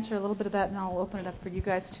just going to answer a little bit of that, and I'll open it up for you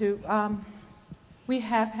guys too. We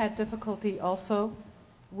have had difficulty also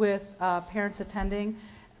with parents attending.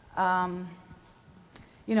 I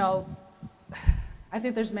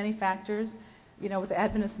think there's many factors. With the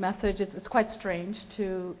Adventist message, it's quite strange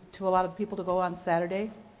to a lot of people to go on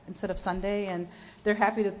Saturday instead of Sunday, and they're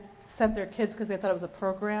happy to send their kids because they thought it was a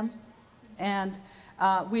program. And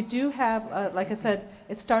we do have, like I said,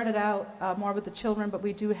 it started out more with the children, but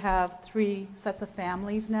we do have 3 sets of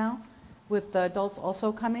families now, with the adults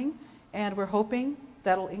also coming, and we're hoping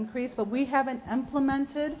that'll increase. But we haven't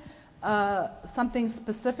implemented something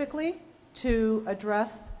specifically to address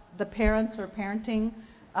the parents or parenting.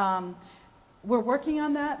 We're working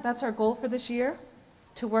on that. That's our goal for this year,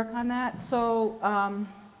 to work on that. So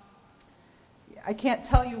I can't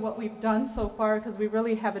tell you what we've done so far because we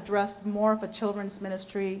really have addressed more of a children's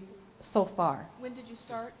ministry so far. When did you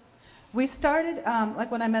start? We started,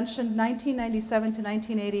 like when I mentioned, 1997 to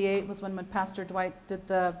 1988 was when Pastor Dwight did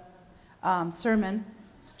the sermon.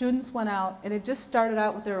 Students went out, and it just started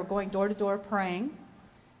out with they were going door to door praying,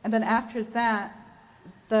 and then after that,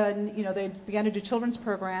 they began to do children's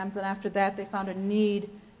programs, and after that, they found a need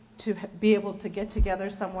to be able to get together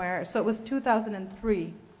somewhere. So it was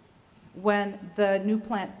 2003 when the New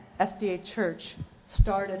Plant SDA Church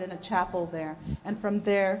started in a chapel there, and from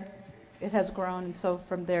there, it has grown, and so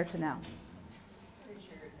from there to now. What is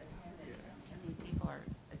your attendance? How many people are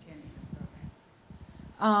attending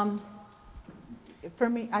the program? For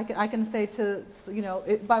me, I can say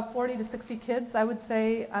about 40 to 60 kids, I would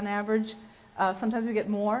say, on average. Sometimes we get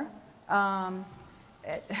more.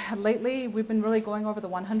 Lately, we've been really going over the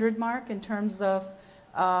 100 mark in terms of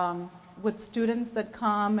with students that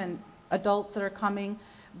come and adults that are coming.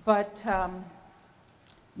 But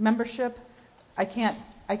membership, I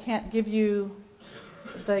can't give you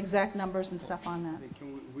the exact numbers and stuff on that.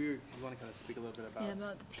 We want to kind of speak a little bit about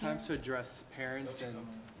the time to address parents and.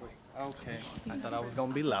 Okay, I thought I was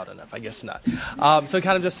going to be loud enough. I guess not. So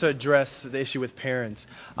kind of just to address the issue with parents,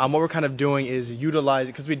 what we're kind of doing is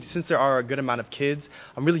utilizing, because since there are a good amount of kids,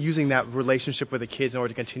 I'm really using that relationship with the kids in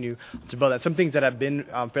order to continue to build that. Some things that have been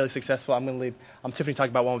fairly successful, I'm going to leave Tiffany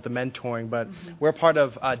talking about one with the mentoring, but we're part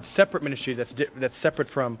of a separate ministry that's separate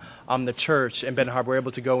from the church in Benton Harbor. We're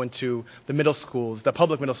able to go into the middle schools, the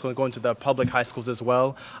public middle school, and go into the public high schools as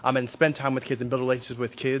well, and spend time with kids and build relationships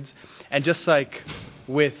with kids. And just like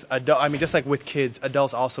with kids,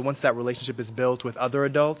 adults also, once that relationship is built with other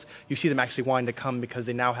adults, you see them actually wanting to come because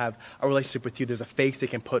they now have a relationship with you. There's a face they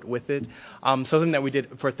can put with it. Something that we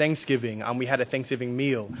did for Thanksgiving, we had a Thanksgiving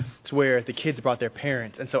meal to where the kids brought their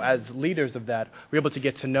parents. And so as leaders of that, we're able to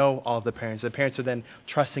get to know all of the parents. The parents are then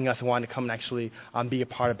trusting us and wanting to come and actually be a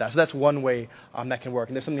part of that. So that's one way that can work.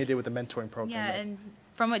 And there's something to do with the mentoring program. Yeah, and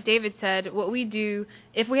from what David said, what we do,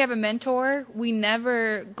 if we have a mentor, we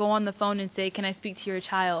never go on the phone and say, "Can I speak to your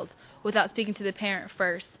child?" without speaking to the parent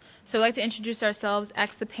first. So we like to introduce ourselves,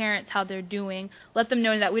 ask the parents how they're doing, let them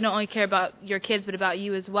know that we don't only care about your kids, but about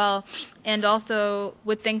you as well. And also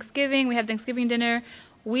with Thanksgiving, we have Thanksgiving dinner.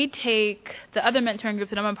 We take the other mentoring groups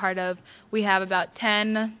that I'm a part of. We have about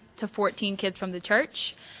 10 to 14 kids from the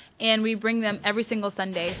church, and we bring them every single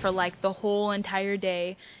Sunday for like the whole entire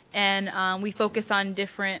day. And we focus on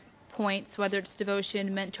different points, whether it's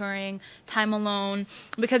devotion, mentoring, time alone,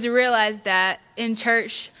 because we realize that in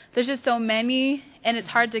church there's just so many, and it's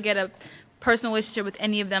hard to get a personal relationship with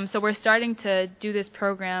any of them. So we're starting to do this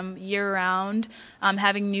program year round,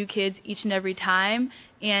 having new kids each and every time.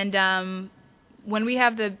 And when we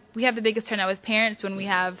have the biggest turnout with parents when we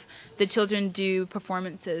have the children do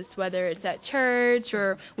performances, whether it's at church,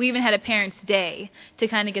 or we even had a parents' day to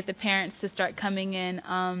kind of get the parents to start coming in.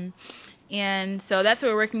 And so that's what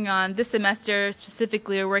we're working on this semester.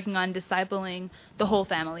 Specifically, we're working on discipling the whole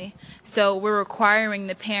family. So we're requiring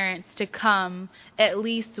the parents to come at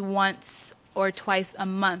least once or twice a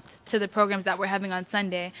month to the programs that we're having on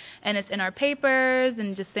Sunday. And it's in our papers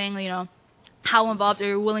and just saying, how involved are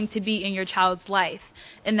you willing to be in your child's life?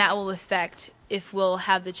 And that will affect if we'll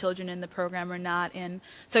have the children in the program or not. And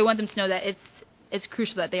so I want them to know that it's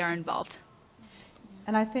crucial that they are involved.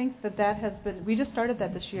 And I think that has been, we just started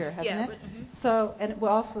that this year, hasn't it? Mm-hmm. So, and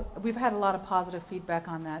we've had a lot of positive feedback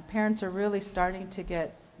on that. Parents are really starting to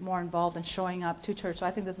get more involved and showing up to church. So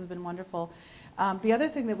I think this has been wonderful. The other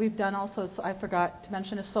thing that we've done also, I forgot to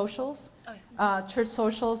mention, is socials, church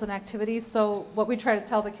socials and activities. So what we try to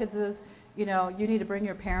tell the kids is, you need to bring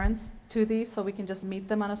your parents to these so we can just meet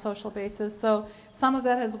them on a social basis. So some of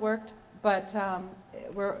that has worked, but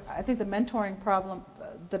I think the mentoring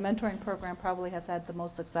program probably has had the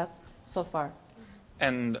most success so far.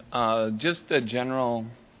 And just the general,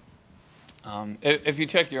 if you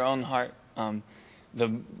check your own heart, the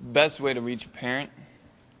best way to reach a parent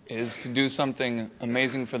is to do something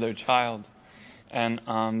amazing for their child. And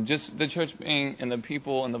just the church being, and the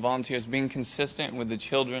people and the volunteers being consistent with the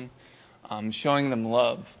children, showing them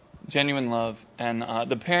love, genuine love. And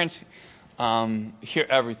the parents hear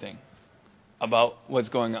everything about what's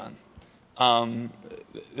going on.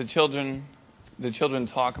 The children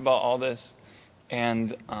talk about all this,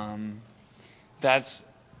 and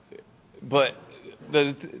but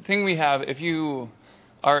the thing we have, if you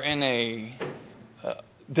are in a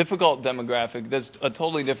difficult demographic, that's a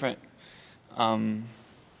totally different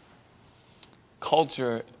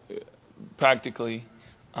culture, practically.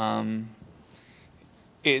 I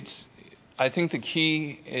think the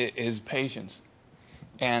key is patience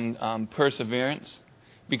and perseverance,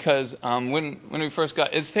 because when we first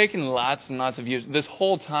it's taken lots and lots of years, this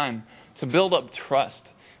whole time, to build up trust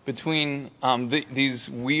between these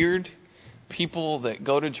weird people that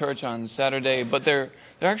go to church on Saturday, but they're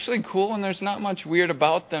actually cool and there's not much weird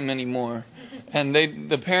about them anymore. And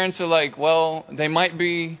the parents are like, well, they might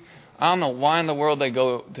be, I don't know why in the world they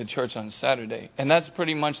go to church on Saturday. And that's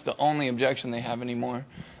pretty much the only objection they have anymore.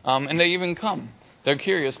 And they even come. They're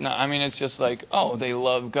curious now. I mean, it's just like, oh, they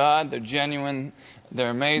love God, they're genuine, they're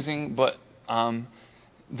amazing, but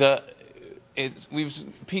we've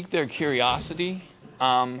piqued their curiosity,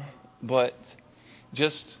 but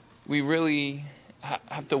just we really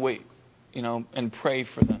have to wait, and pray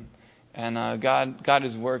for them. And God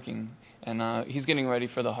is working, and He's getting ready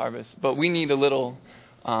for the harvest. But we need a little.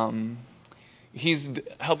 He's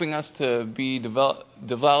helping us to be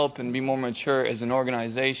develop and be more mature as an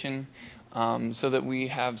organization, so that we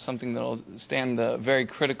have something that will stand the very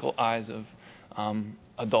critical eyes of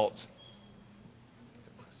adults.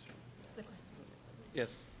 Yes.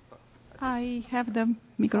 I have the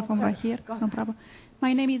microphone right here. No problem.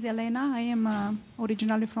 My name is Elena. I am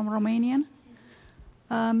originally from Romania.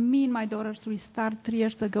 Me and my daughters, we start 3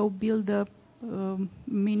 years ago build a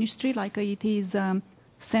ministry, like it is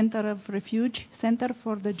center of refuge, center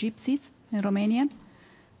for the gypsies in Romania.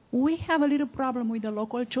 We have a little problem with the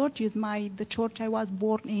local church. It's the church I was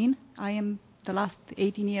born in. I am the last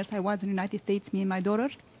 18 years I was in the United States, me and my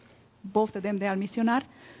daughters. Both of them, they are missionary.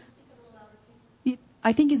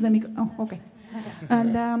 I think it's the okay.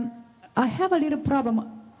 And I have a little problem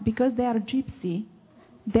because they are gypsy.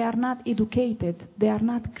 They are not educated. They are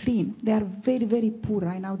not clean. They are very, very poor.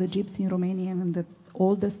 I know the gypsy in Romania and the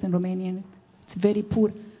oldest in Romania. It's very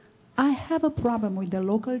poor. I have a problem with the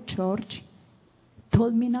local church.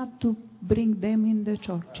 Told me not to bring them in the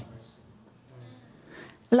church.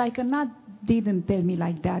 Like didn't tell me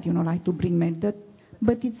like that, like to bring men.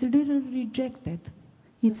 But it's a little rejected.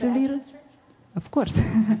 It's a little, of course.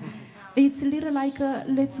 It's a little like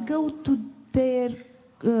let's go to their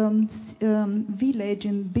village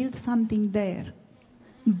and build something there.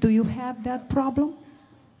 Do you have that problem?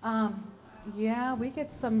 Yeah, we get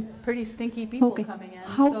some pretty stinky people coming in.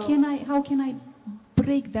 How can I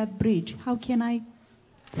break that bridge? How can I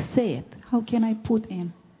say it? How can I put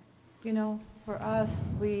in? For us,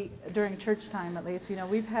 during church time at least,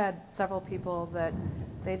 we've had several people that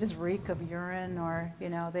they just reek of urine or,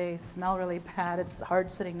 they smell really bad. It's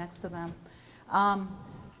hard sitting next to them.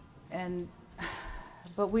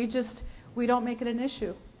 But we don't make it an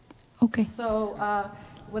issue. Okay. So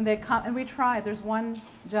when they come, and we try, there's one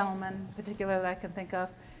gentleman in particular that I can think of,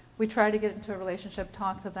 we try to get into a relationship,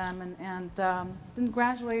 talk to them, and then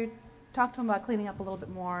gradually talk to them about cleaning up a little bit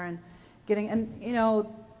more and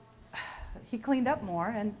he cleaned up more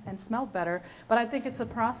and smelled better. But I think it's a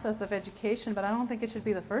process of education, but I don't think it should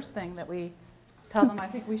be the first thing that we tell them. I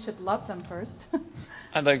think we should love them first.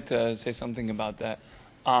 I'd like to say something about that.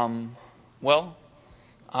 I've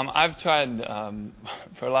tried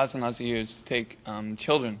for lots and lots of years to take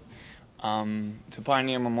children to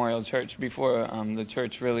Pioneer Memorial Church before the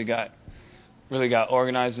church really got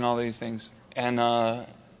organized and all these things. And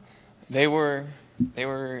they were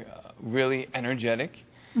really energetic.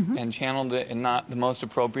 Mm-hmm. And channeled it in not the most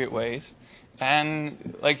appropriate ways,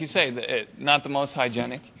 and like you say, not the most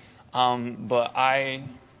hygienic. But I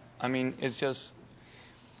mean, it's just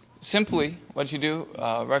simply what you do: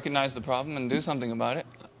 recognize the problem and do something about it.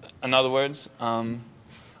 In other words,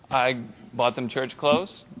 I bought them church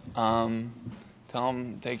clothes. Tell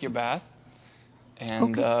them take your bath,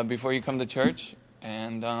 and before you come to church,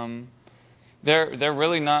 and they're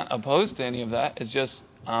really not opposed to any of that. It's just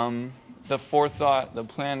the forethought, the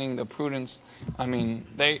planning, the prudence. I mean,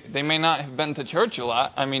 they may not have been to church a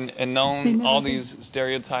lot. I mean, and known all these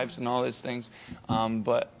stereotypes and all these things.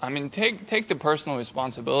 But I mean, take the personal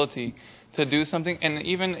responsibility to do something. And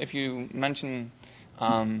even if you mention,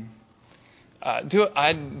 do it.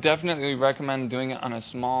 I'd definitely recommend doing it on a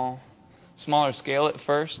smaller scale at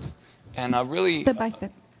first, and really step by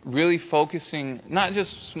step. Really focusing, not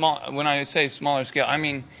just small. When I say smaller scale, I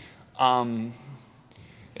mean.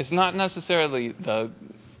 It's not necessarily the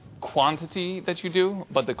quantity that you do,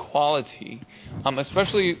 but the quality.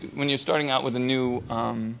 Especially when you're starting out with a new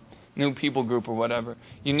people group or whatever.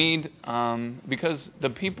 You need, because the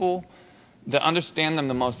people that understand them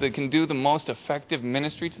the most, that can do the most effective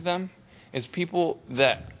ministry to them, is people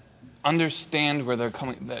that understand where they're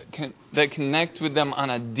coming, that connect with them on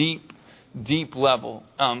a deep level,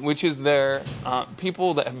 which is their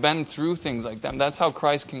people that have been through things like them. That's how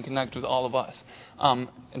Christ can connect with all of us.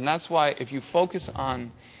 And that's why if you focus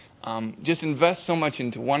on just invest so much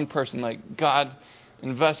into one person, like God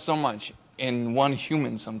invests so much in one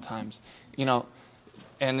human sometimes,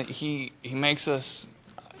 and He makes us,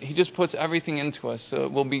 He just puts everything into us so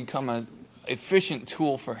it will become an efficient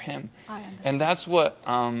tool for Him. And that's what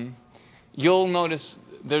you'll notice.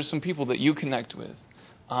 There's some people that you connect with.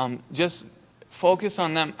 Just focus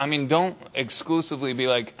on them. I mean, don't exclusively be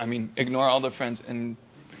like, ignore all the friends and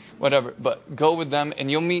whatever, but go with them and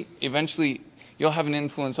you'll meet, eventually you'll have an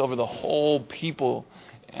influence over the whole people.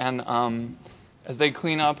 And as they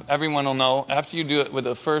clean up, everyone will know. After you do it with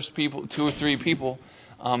the first people, 2 or 3 people,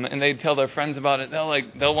 and they tell their friends about it,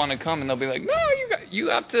 they'll want to come and they'll be like, no, you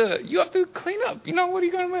have to clean up. What are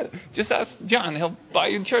you going with? Just ask John, he'll buy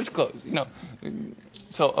you church clothes.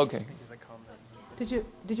 So okay. Did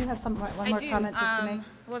you have one more comment to make?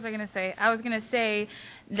 What was I going to say? I was going to say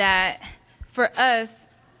that for us,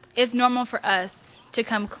 it's normal for us to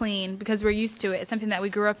come clean because we're used to it. It's something that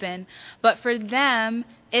we grew up in. But for them,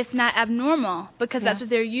 it's not abnormal because that's what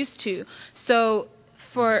they're used to. So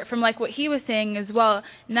from like what he was saying as well,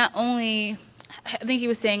 not only I think he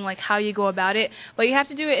was saying like how you go about it, but you have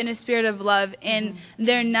to do it in a spirit of love, and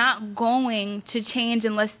they're not going to change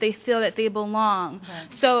unless they feel that they belong. Right.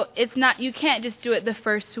 So it's not, you can't just do it the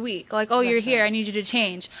first week, like, oh, you're here, I need you to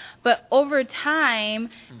change. But over time,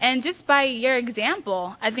 and just by your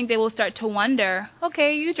example, I think they will start to wonder,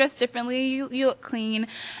 okay, you dress differently, you look clean,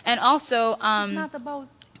 and also it's not about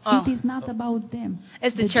it is not about them.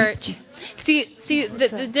 It's the church. See,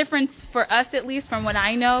 the difference for us, at least from what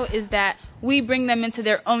I know, is that we bring them into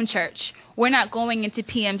their own church. We're not going into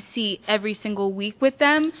PMC every single week with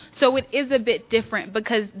them. So it is a bit different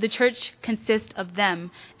because the church consists of them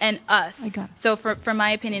and us. So for my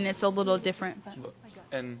opinion, it's a little different.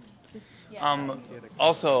 And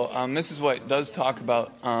also, Mrs. White does talk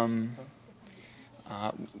about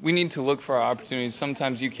we need to look for our opportunities.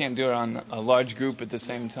 Sometimes you can't do it on a large group at the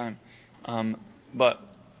same time. But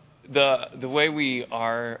the way we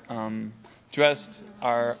are dressed,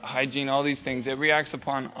 our hygiene, all these things, it reacts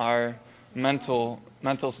upon our mental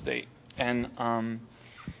state. And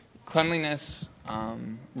cleanliness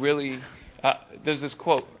really, there's this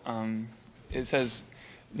quote. It says,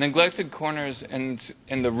 neglected corners in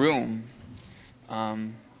the room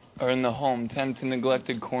or in the home tend to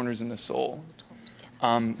neglected corners in the soul.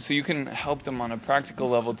 So you can help them on a practical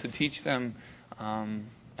level to teach them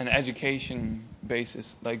an education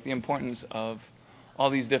basis, like the importance of all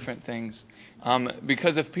these different things.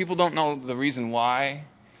 Because if people don't know the reason why,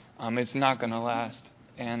 it's not going to last.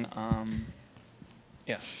 And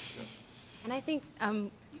yeah. And I think,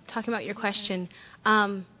 talking about your question,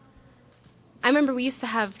 I remember we used to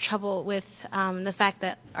have trouble with the fact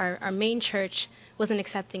that our main church wasn't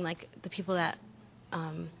accepting like the people that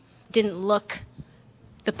didn't look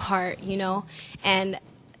the part, and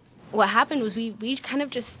what happened was we kind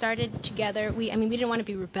of just started together. We didn't want to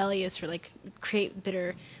be rebellious or like create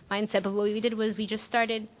bitter mindset, but what we did was we just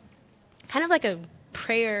started kind of like a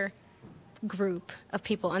prayer group of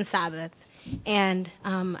people on Sabbath, and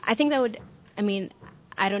I think that would,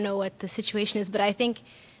 I don't know what the situation is, but I think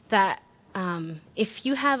that if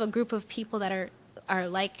you have a group of people that are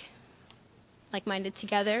like-minded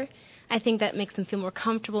together, I think that makes them feel more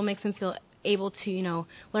comfortable, makes them feel able to,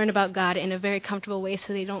 learn about God in a very comfortable way,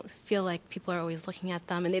 so they don't feel like people are always looking at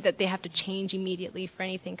them and that they have to change immediately for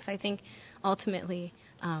anything. Because I think ultimately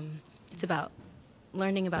it's about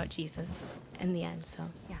learning about Jesus in the end. So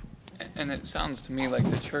yeah. And it sounds to me like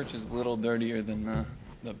the church is a little dirtier than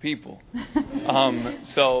the people.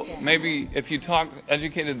 So maybe if you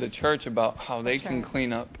educated the church about how they can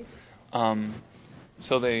clean up,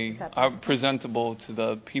 so they are presentable to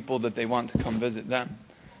the people that they want to come visit them.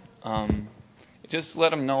 Just let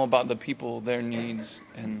them know about the people, their needs,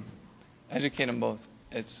 and educate them both.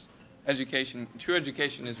 It's education. True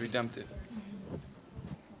education is redemptive.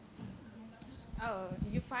 Oh,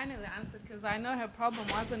 you finally answered, because I know her problem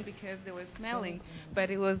wasn't because they were smelling,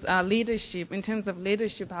 but it was leadership. In terms of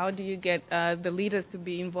leadership, how do you get the leaders to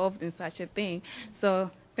be involved in such a thing?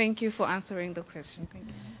 So thank you for answering the question. Thank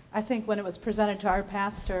you. I think when it was presented to our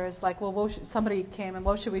pastors, like, well, somebody came and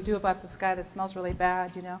what should we do about this guy that smells really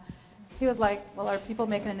bad, He was like, well, are people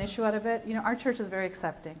making an issue out of it? Our church is very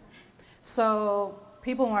accepting. So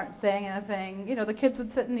people weren't saying anything. The kids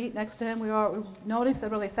would sit and eat next to him. Nobody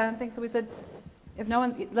said really said anything. So we said, if no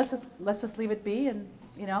one, let's just leave it be, and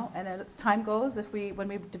and as time goes, when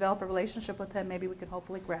we develop a relationship with him, maybe we can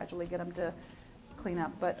hopefully gradually get him to clean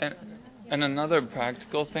up. But and another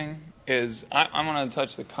practical thing is I want to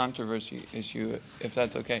touch the controversy issue, if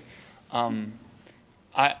that's okay.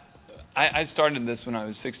 I started this when I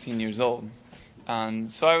was 16 years old,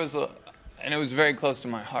 and so and it was very close to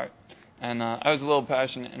my heart. And I was a little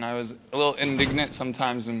passionate, and I was a little indignant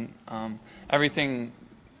sometimes when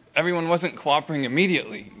everyone wasn't cooperating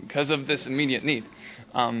immediately because of this immediate need.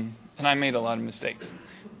 And I made a lot of mistakes,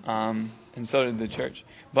 and so did the church.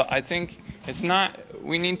 But I think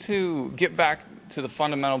we need to get back to the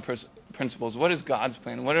fundamental principles. What is God's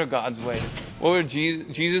plan? What are God's ways? What were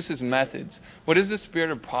Jesus' methods? What does the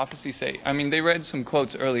spirit of prophecy say? They read some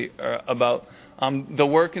quotes earlier about the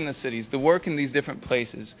work in the cities, the work in these different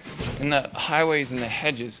places, in the highways and the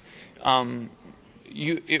hedges.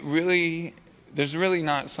 There's really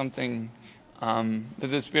not something that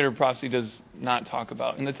the spirit of prophecy does not talk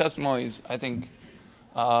about. In the testimonies, I think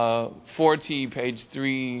 4T, page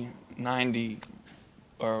 390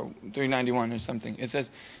 or 391 or something, it says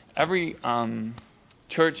every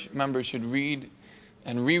church member should read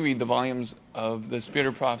and reread the volumes of the Spirit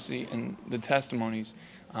of Prophecy and the testimonies.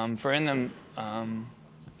 For in them,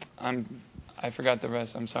 I forgot the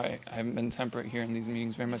rest. I'm sorry. I haven't been temperate here in these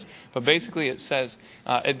meetings very much. But basically it says,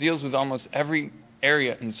 it deals with almost every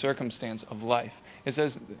area and circumstance of life. It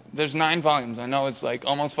says there's 9 volumes. I know it's like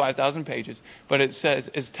almost 5,000 pages, but it says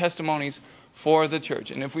it's testimonies for the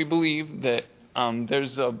church. And if we believe that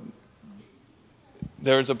there's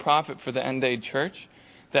a prophet for the end day church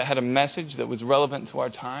that had a message that was relevant to our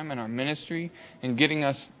time and our ministry and getting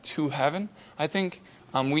us to heaven, I think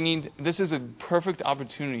this is a perfect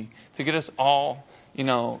opportunity to get us all,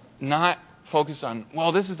 not focused on,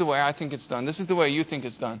 well, this is the way I think it's done, this is the way you think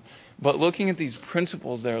it's done, but looking at these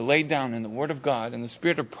principles that are laid down in the Word of God and the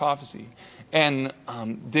spirit of prophecy and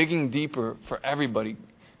digging deeper for everybody,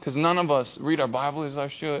 because none of us read our Bible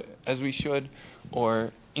as we should,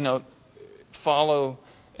 or follow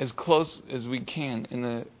as close as we can in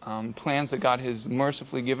the plans that God has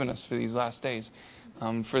mercifully given us for these last days,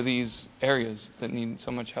 for these areas that need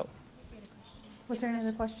so much help. Was there any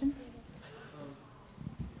other questions?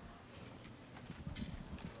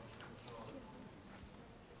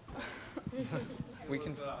 We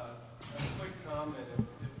can. A quick comment. If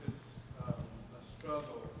it's a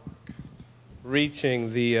struggle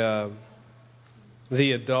reaching the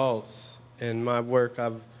adults in my work,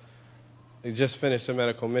 I've just finished a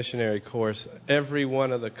medical missionary course. Every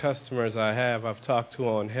one of the customers I've talked to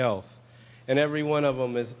on health, and every one of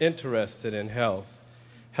them is interested in health.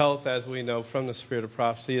 Health, as we know from the spirit of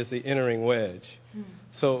prophecy, is the entering wedge.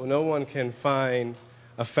 So no one can find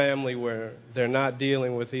a family where they're not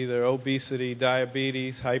dealing with either obesity,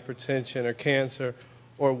 diabetes, hypertension, or cancer,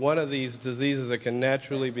 or one of these diseases that can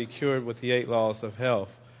naturally be cured with the 8 laws of health.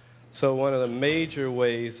 So one of the major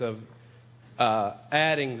ways of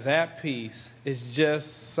adding that piece is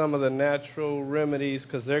just some of the natural remedies,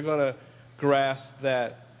 because they're going to grasp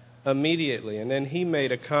that immediately. And then he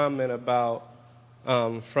made a comment about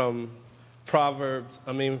from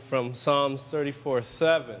Psalms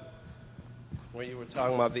 34:7, where you were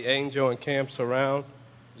talking about the angel encamps around.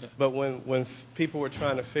 Yeah. But when people were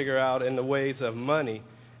trying to figure out in the ways of money,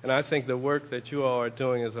 and I think the work that you all are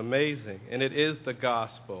doing is amazing, and it is the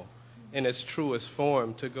gospel in its truest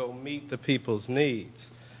form to go meet the people's needs.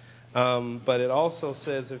 But it also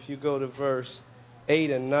says, if you go to verse 8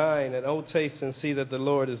 and 9, and oh, taste and see that the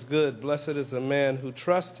Lord is good. Blessed is the man who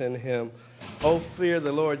trusts in him. Oh, fear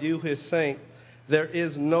the Lord, you his saint. There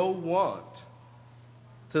is no want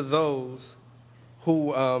to those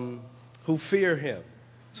who fear him.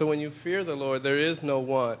 So when you fear the Lord, there is no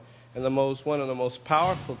want. And one of the most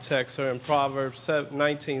powerful texts are in Proverbs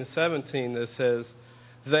 19:17 that says,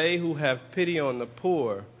 they who have pity on the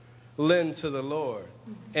poor lend to the Lord.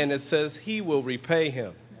 And it says he will repay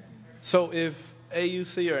him. So if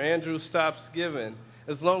AUC or Andrew stops giving,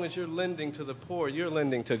 as long as you're lending to the poor, you're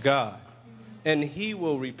lending to God. And he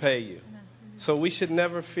will repay you. So we should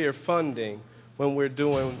never fear funding when we're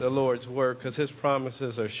doing the Lord's work, because his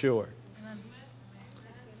promises are sure.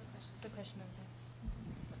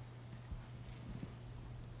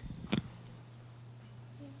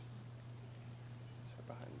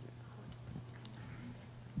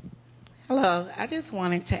 Hello, I just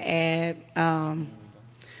wanted to add,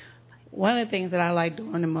 one of the things that I like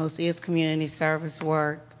doing the most is community service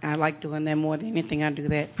work. I like doing that more than anything. I do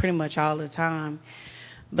that pretty much all the time.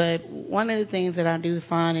 But one of the things that I do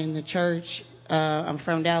find in the church, I'm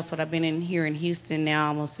from Dallas, but I've been here in Houston now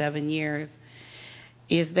almost 7 years,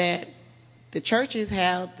 is that the churches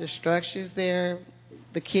have the structures there,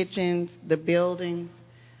 the kitchens, the buildings,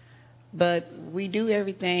 but we do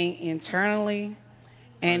everything internally.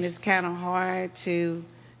 And it's kind of hard to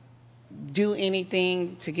do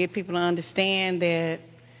anything to get people to understand that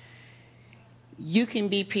you can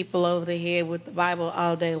beat people over the head with the Bible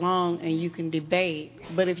all day long and you can debate.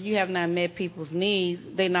 But if you have not met people's needs,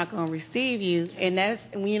 they're not going to receive you. And that's,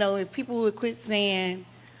 if people would quit saying,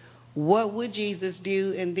 what would Jesus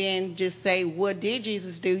do? And then just say, what did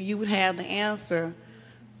Jesus do? You would have the answer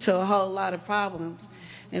to a whole lot of problems.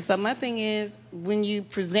 And so my thing is, when you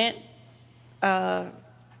present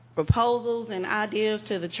proposals and ideas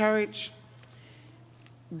to the church,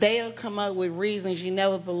 they'll come up with reasons you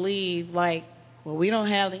never believe, like, well, we don't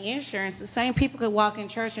have the insurance. The same people could walk in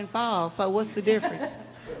church and fall, so what's the difference?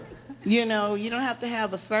 You don't have to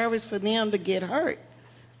have a service for them to get hurt,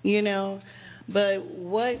 But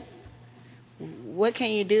what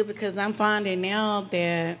can you do? Because I'm finding now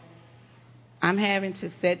that I'm having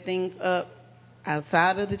to set things up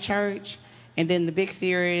outside of the church. And then the big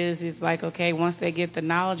fear is like, okay, once they get the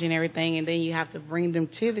knowledge and everything, and then you have to bring them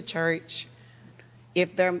to the church.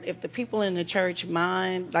 If the people in the church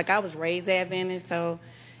mind, like I was raised Adventist, so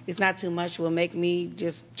it's not too much will make me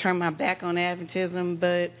just turn my back on Adventism.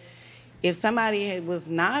 But if somebody was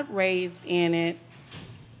not raised in it,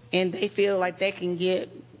 and they feel like they can get,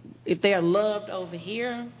 if they're loved over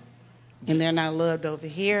here, and they're not loved over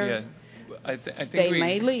here, Yeah, I think they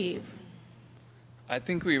may leave. I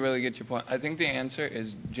think we really get your point. I think the answer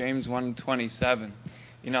is James 1:27.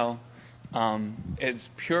 It's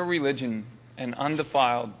pure religion and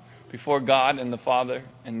undefiled before God and the Father,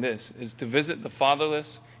 and this is to visit the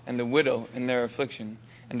fatherless and the widow in their affliction,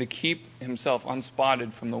 and to keep himself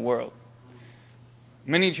unspotted from the world.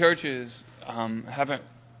 Many churches haven't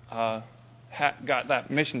got that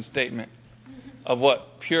mission statement of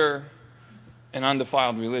what pure and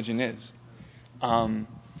undefiled religion is.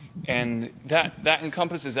 And that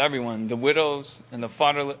encompasses everyone, the widows and the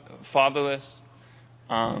fatherless.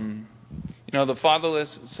 The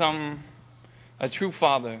fatherless, a true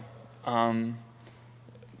father.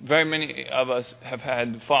 Very many of us have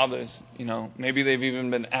had fathers, maybe they've even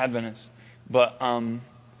been Adventists, but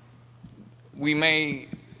we may,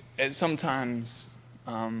 at sometimes,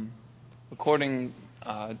 according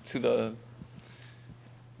to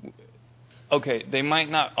they might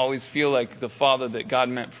not always feel like the father that God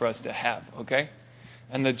meant for us to have, okay?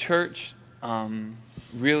 And the church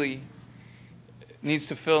really needs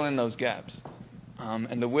to fill in those gaps.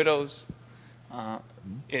 And the widows,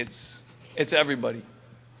 it's everybody,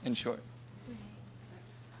 in short.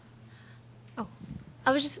 Oh,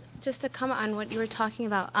 I was just to comment on what you were talking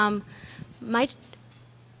about. I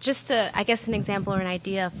guess an example or an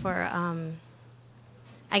idea for,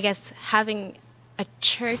 having a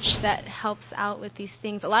church that helps out with these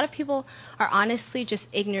things. A lot of people are honestly just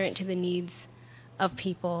ignorant to the needs of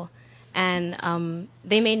people, and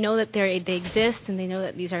they may know that they exist and they know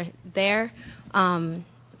that these are there,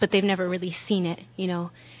 but they've never really seen it,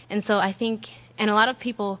 And so I think, and a lot of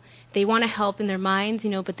people, they want to help in their minds,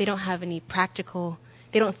 but they don't have any practical.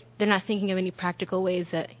 They're not thinking of any practical ways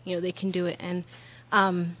that they can do it. And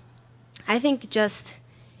I think just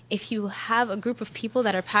if you have a group of people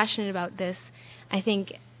that are passionate about this, I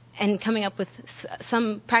think, and coming up with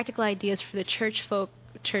some practical ideas for the church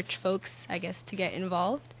folks, I guess, to get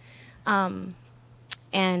involved,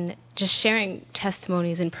 and just sharing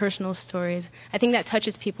testimonies and personal stories. I think that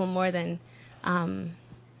touches people more than I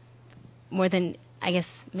guess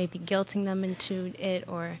maybe guilting them into it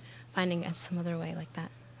or finding some other way like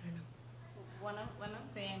that. I don't know. What I'm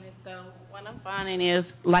saying is, though, what I'm finding is,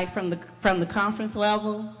 like from the conference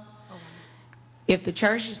level, if the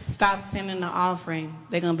church stops sending the offering,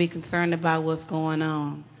 they're going to be concerned about what's going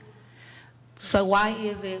on. So why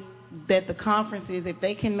is it that the conferences, if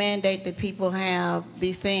they can mandate that people have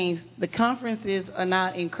these things, the conferences are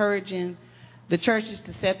not encouraging the churches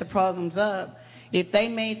to set the programs up? If they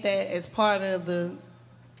made that as part of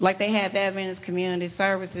like they have Adventist community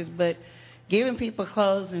services, but giving people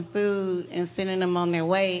clothes and food and sending them on their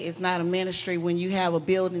way is not a ministry when you have a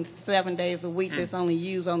building 7 days a week that's only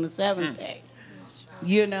used on the seventh day.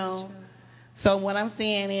 So what I'm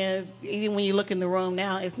saying is, even when you look in the room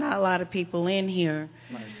now, it's not a lot of people in here.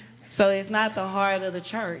 So it's not the heart of the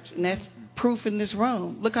church. And that's proof in this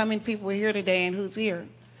room. Look how many people are here today and who's here.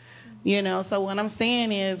 So what I'm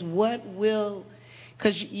saying is,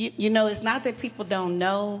 because, it's not that people don't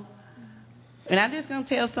know. And I'm just going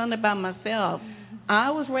to tell something about myself. I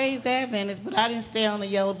was raised Adventist, but I didn't stay on the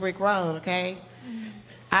yellow brick road, okay?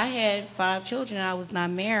 I had 5 children. I was not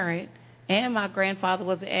married. And my grandfather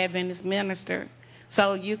was an Adventist minister.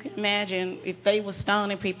 So you can imagine if they were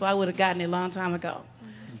stoning people, I would have gotten it a long time ago.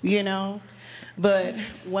 But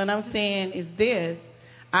what I'm saying is this.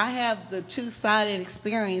 I have the two-sided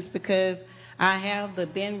experience because I have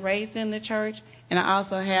been raised in the church, and I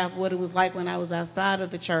also have what it was like when I was outside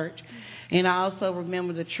of the church. And I also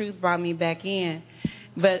remember the truth brought me back in.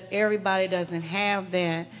 But everybody doesn't have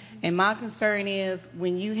that. And my concern is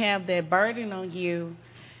when you have that burden on you,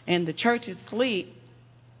 and the church is asleep,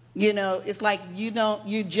 it's like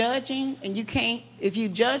you're judging, and you can't, if you're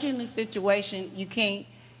judging the situation, you can't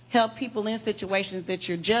help people in situations that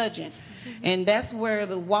you're judging. And that's where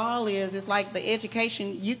the wall is. It's like the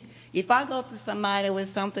education. If I go to somebody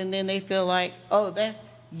with something, then they feel like, oh, that's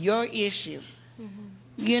your issue.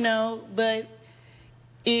 But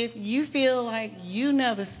if you feel like you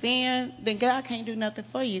never sinned, then God can't do nothing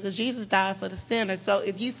for you because Jesus died for the sinner. So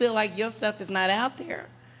if you feel like your stuff is not out there,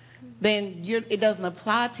 then it doesn't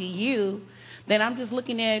apply to you, then I'm just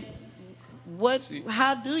looking at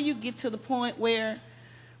how do you get to the point where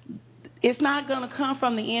it's not going to come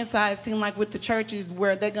from the inside, it seems like with the churches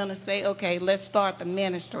where they're going to say, okay, let's start the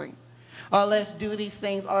ministry, or let's do these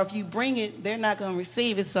things, or if you bring it, they're not going to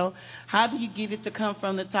receive it. So how do you get it to come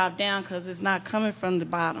from the top down because it's not coming from the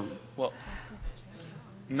bottom? Well,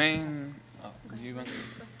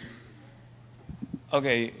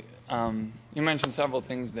 okay, you mentioned several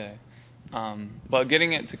things there, but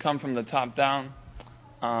getting it to come from the top down,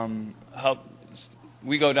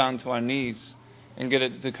 we go down to our knees and get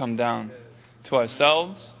it to come down to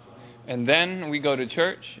ourselves, and then we go to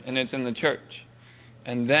church, and it's in the church.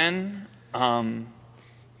 And then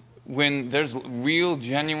when there's real,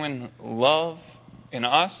 genuine love in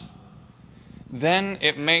us, then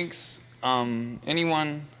it makes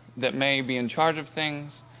anyone that may be in charge of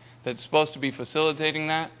things, that's supposed to be facilitating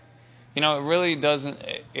that, it really doesn't,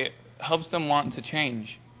 it helps them want to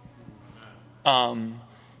change.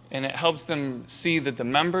 And it helps them see that the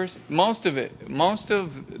members, most of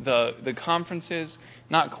the conferences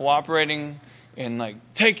not cooperating in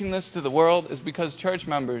taking this to the world is because church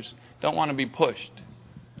members don't want to be pushed.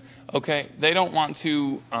 Okay? They don't want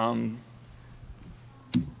to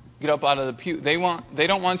get up out of the pew. They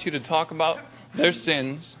don't want you to talk about their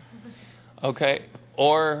sins, okay,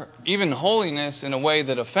 or even holiness in a way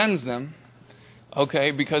that offends them,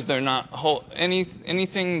 okay, because they're not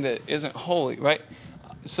anything that isn't holy, right?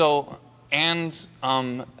 So, and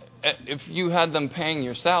if you had them paying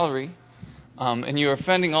your salary, and you're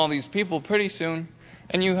offending all these people pretty soon,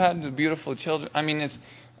 and you had the beautiful children,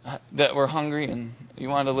 that were hungry and you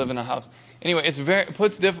wanted to live in a house. Anyway, it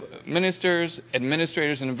puts ministers,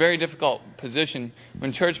 administrators in a very difficult position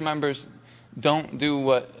when church members don't do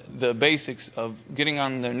what the basics of getting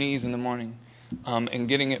on their knees in the morning and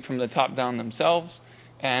getting it from the top down themselves.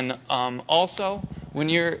 And also, when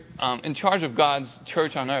you're in charge of God's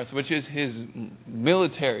church on earth, which is His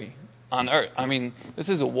military on earth. This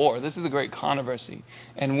is a war. This is a great controversy.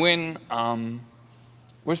 And when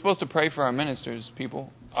we're supposed to pray for our ministers,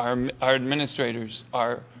 people, our administrators,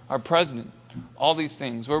 our president, all these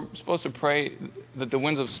things. We're supposed to pray that the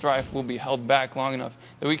winds of strife will be held back long enough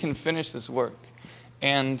that we can finish this work.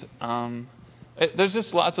 And there's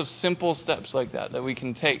just lots of simple steps like that we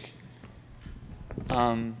can take.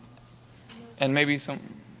 And maybe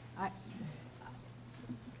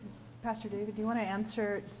Pastor David, do you want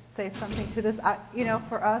to say something to this?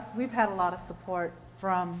 For us, we've had a lot of support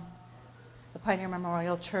from the Pioneer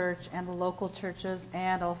Memorial Church and the local churches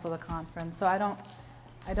and also the conference. So I don't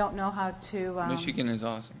know how to. Michigan is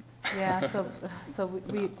awesome. Yeah, so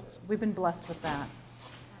we've been blessed with that.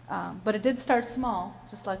 But it did start small,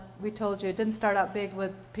 just like we told you. It didn't start out big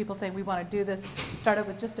with people saying we want to do this. It started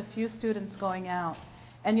with just a few students going out.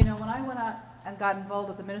 And when I went out and got involved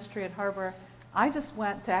with the ministry at Harbor, I just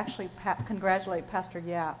went to actually congratulate Pastor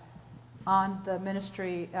Yap on the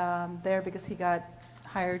ministry there because he got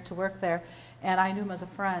hired to work there, and I knew him as a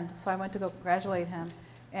friend, so I went to go congratulate him.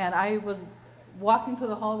 And I was walking through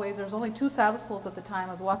the hallways. There was only 2 Sabbath schools at the time.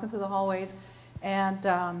 I was walking through the hallways, and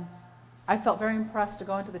I felt very impressed to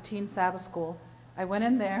go into the teen Sabbath school. I went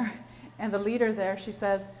in there, and the leader there, she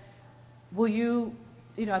says, will you,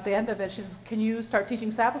 at the end of it, she says, can you start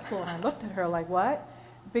teaching Sabbath school? And I looked at her like, what?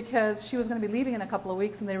 Because she was going to be leaving in a couple of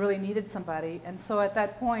weeks, and they really needed somebody. And so at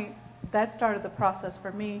that point, that started the process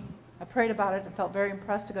for me. I prayed about it and felt very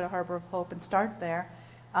impressed to go to Harbor of Hope and start there.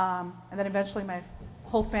 And then eventually my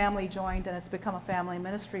whole family joined, and it's become a family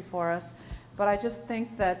ministry for us. But I just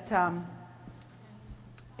think that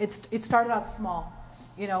it started out small,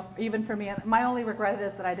 even for me. And my only regret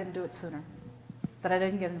is that I didn't do it sooner, that I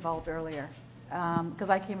didn't get involved earlier, because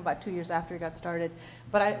I came about 2 years after it got started.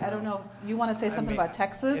 But I don't know. You want to say something about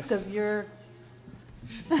Texas? Because you're...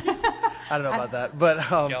 I don't know about that, but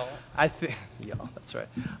I think, that's right.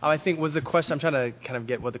 I think was the question, I'm trying to kind of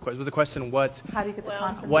get what the question was. The question, how do you get the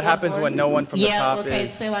conference? What happens when no one from the top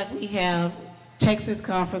is... Say like we have Texas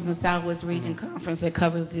Conference and Southwest Region Conference that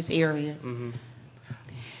covers this area. Mm-hmm.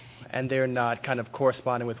 And they're not kind of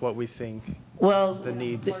corresponding with what we think the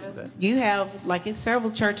needs. You have, it's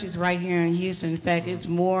several churches right here in Houston. In fact, it's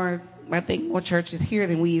more, I think, more churches here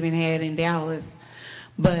than we even had in Dallas.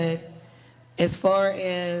 But as far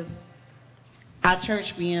as our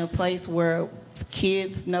church being a place where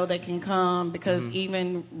kids know they can come, because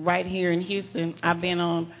even right here in Houston, I've been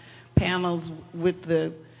on panels with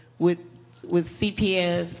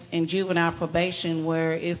CPS and juvenile probation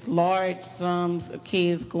where it's large sums of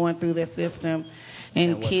kids going through their system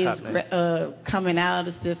and kids coming out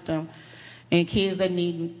of the system and kids that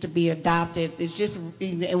need to be adopted. It's just,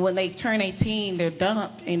 and when they turn 18, they're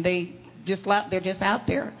done and they're just out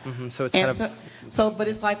there. Mm-hmm. So it's but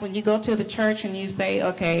it's like when you go to the church and you say,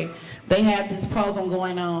 okay, they have this program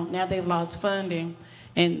going on. Now they've lost funding,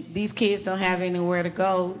 and these kids don't have anywhere to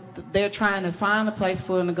go. They're trying to find a place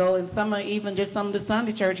for them to go. And some of the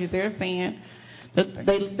Sunday churches, they're saying that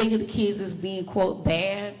they think of the kids as being, quote,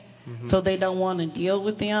 bad, so they don't want to deal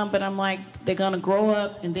with them. But I'm like, they're going to grow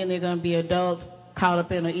up, and then they're going to be adults caught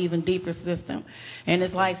up in an even deeper system. And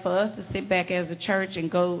it's like for us to sit back as a church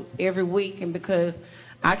and go every week, and because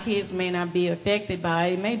Our kids may not be affected by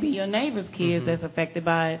it. It may be your neighbor's kids that's affected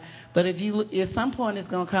by it. But at some point, it's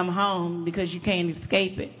going to come home because you can't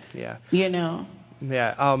escape it. Yeah. You know.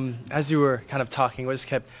 Yeah. As you were kind of talking, what just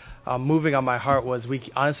kept moving on my heart was we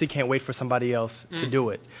honestly can't wait for somebody else to do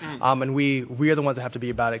it. And we are the ones that have to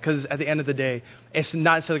be about it. Because at the end of the day, it's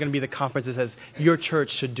not necessarily going to be the conference that says your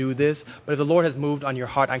church should do this. But if the Lord has moved on your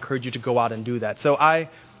heart, I encourage you to go out and do that. So I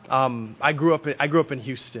grew up in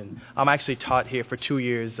Houston. I actually taught here for 2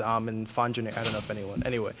 years in Fondrenay. I don't know if anyone.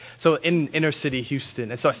 Anyway, so in inner city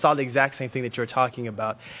Houston. And so I saw the exact same thing that you're talking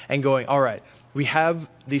about and going, all right, we have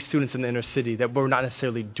these students in the inner city that we're not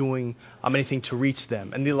necessarily doing anything to reach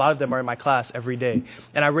them. And a lot of them are in my class every day.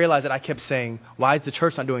 And I realized that I kept saying, why is the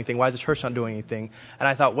church not doing anything? Why is the church not doing anything? And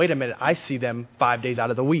I thought, wait a minute, I see them 5 days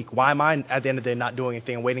out of the week. Why am I at the end of the day not doing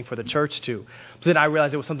anything and waiting for the church to? So then I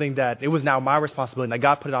realized it was something that it was now my responsibility. And that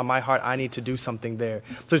God put it on my heart. I need to do something there.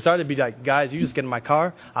 So it started to be like, guys, you just get in my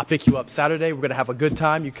car. I'll pick you up Saturday. We're going to have a good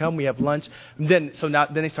time. You come, we have lunch. Then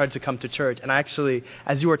they started to come to church. And I actually,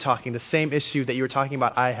 as you were talking, the same issue that you were talking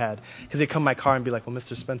about, I had, because they come in my car and be like, well,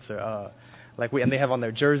 Mr. Spencer, and they have on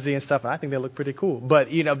their jersey and stuff, and I think they look pretty cool. But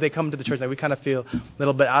they come to the church and we kind of feel a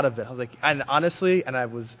little bit out of it. I was like, and honestly, and I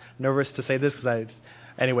was nervous to say this but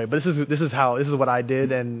this is what I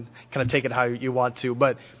did, and kind of take it how you want to.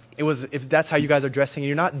 But if that's how you guys are dressing, and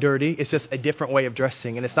you're not dirty, it's just a different way of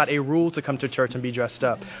dressing, and it's not a rule to come to church and be dressed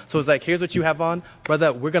up. So it's like, here's what you have on,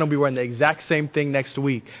 brother. We're gonna be wearing the exact same thing next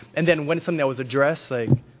week. And then when something that was addressed,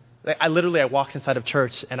 I walked inside of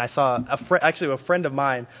church and I saw a friend of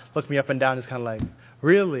mine looked me up and down and was kind of like,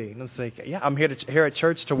 really? And I was like, yeah, I'm here at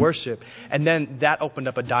church to worship. And then that opened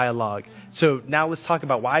up a dialogue. So now let's talk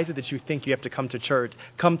about why is it that you think you have to come to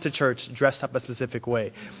church dressed up a specific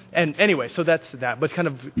way. And anyway, so that's that. But kind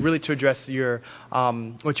of really to address your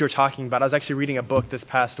what you were talking about, I was actually reading a book this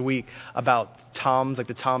past week about Toms, like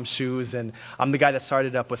the Tom shoes, and the guy that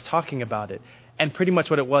started up was talking about it. And pretty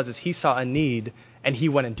much what it was is he saw a need and he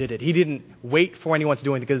went and did it. He didn't wait for anyone to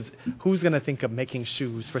do it because who's going to think of making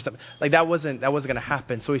shoes for something? Like that wasn't going to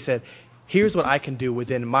happen. So he said, here's what I can do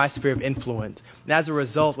within my sphere of influence. And as a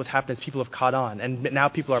result, what's happened is people have caught on. And now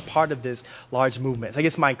people are part of this large movement. So I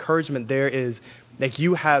guess my encouragement there is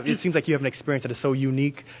it seems like you have an experience that is so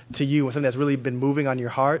unique to you and something that's really been moving on your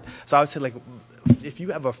heart. So I would say if you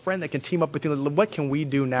have a friend that can team up with you, what can we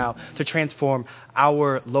do now to transform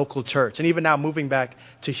our local church? And even now moving back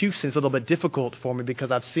to Houston is a little bit difficult for me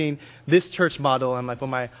because I've seen this church model and well,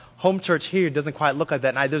 my home church here doesn't quite look like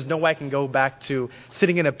that. And there's no way I can go back to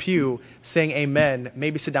sitting in a pew saying amen,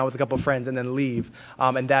 maybe sit down with a couple of friends and then leave,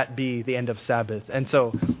 and that be the end of Sabbath. And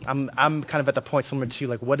so I'm kind of at the point similar to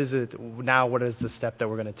you, what is it now? What is the step that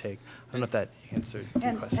we're going to take? I don't know if that answered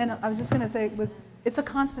your question. And I was just going to say, it's a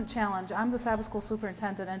constant challenge. I'm the Sabbath school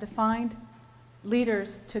superintendent, and to find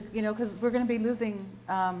leaders because we're going to be losing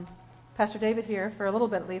Pastor David here for a little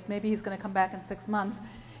bit at least. Maybe he's going to come back in 6 months.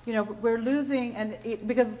 We're losing,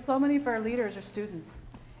 because so many of our leaders are students.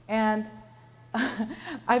 And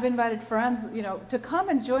I've invited friends, to come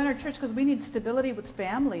and join our church because we need stability with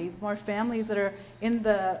families, more families that are in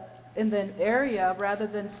the area rather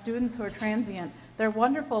than students who are transient. They're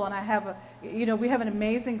wonderful, and we have an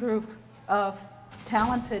amazing group of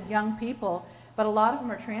talented young people, but a lot of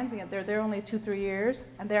them are transient. They're there only 2-3 years,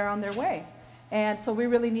 and they're on their way. And so we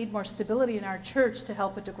really need more stability in our church to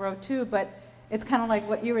help it to grow too. But it's kind of like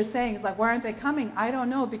what you were saying. It's like, why aren't they coming? I don't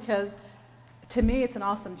know, because to me it's an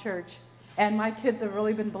awesome church. And my kids have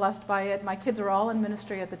really been blessed by it. My kids are all in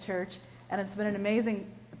ministry at the church, and it's been an amazing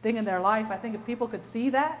thing in their life. I think if people could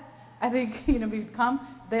see that, I think, we'd come.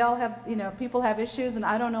 They all have, people have issues, and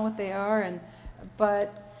I don't know what they are.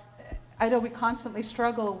 But I know we constantly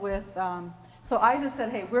struggle with, so I just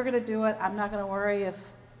said, hey, we're going to do it. I'm not going to worry if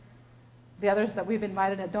the others that we've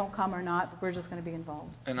invited that don't come or not. We're just going to be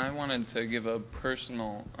involved. And I wanted to give a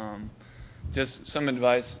personal, just some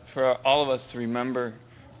advice for all of us to remember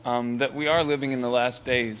that we are living in the last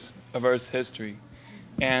days of Earth's history.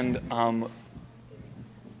 And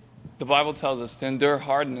the Bible tells us to endure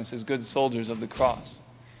hardness as good soldiers of the cross.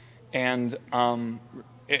 And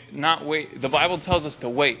the Bible tells us to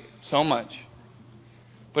wait so much,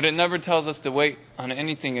 but it never tells us to wait on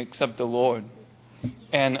anything except the Lord.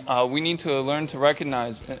 And we need to learn to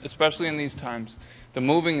recognize, especially in these times, the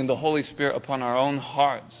moving of the Holy Spirit upon our own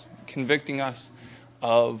hearts, convicting us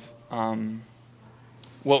of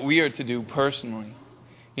what we are to do personally.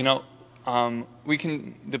 We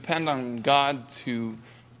can depend on God to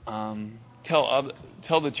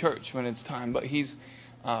tell the church when it's time, but He's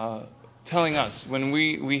telling us when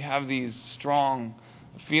we have these strong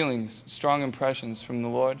feelings, strong impressions from the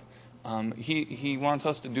Lord. He wants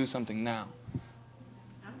us to do something now.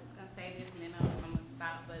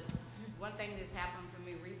 thing that's happened for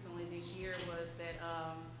me recently this year was that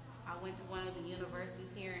I went to one of the universities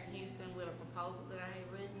here in Houston with a proposal that I had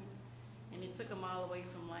written, and it took them all the way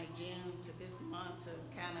from like June to this month to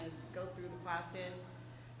kind of go through the process.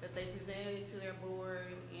 But they presented it to their board,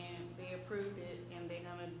 and they approved it, and they're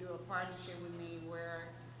going to do a partnership with me where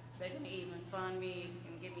they're going to even fund me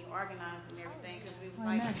and get me organized and everything, because we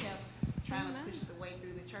like kept trying to push the way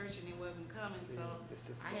through the church, and it wasn't coming, so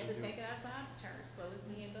I had to take it outside the church, so it's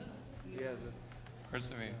being done.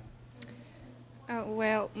 Persevere.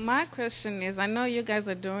 Well, my question is, I know you guys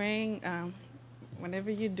are doing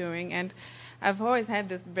whatever you're doing, and I've always had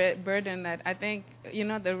this burden that I think,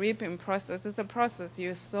 the reaping process is a process.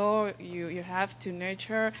 You sow, you have to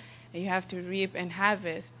nurture, and you have to reap and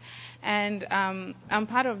harvest. And I'm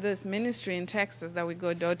part of this ministry in Texas that we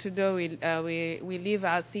go door to door. We leave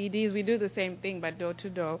our CDs. We do the same thing, but door to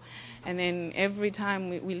door. And then every time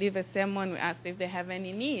we leave a sermon, we ask if they have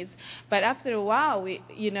any needs. But after a while,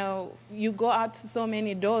 you go out to so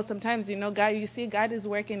many doors. Sometimes, God, you see God is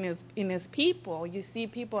working in His people. You see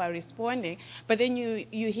people are responding, but then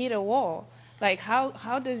you hit a wall. Like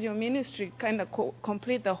how does your ministry kind of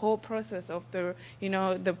complete the whole process of the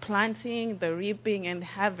planting, the reaping, and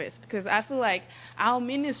harvest? Because I feel like our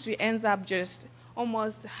ministry ends up just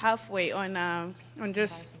almost halfway on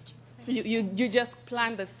just you just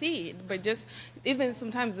plant the seed, but just even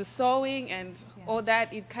sometimes the sowing and all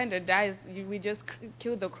that, it kind of dies. We just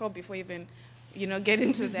kill the crop before even get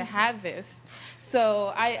into the harvest.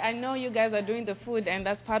 So I know you guys are doing the food, and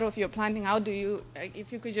that's part of your planting. How do you,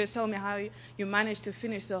 if you could just tell me how you managed to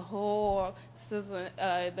finish the whole season,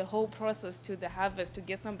 the whole process to the harvest, to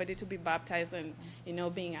get somebody to be baptized and,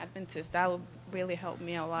 being Adventist, that would really help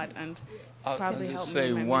me a lot, and probably help me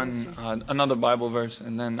in my ministry. Another Bible verse,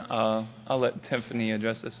 and then I'll let Tiffany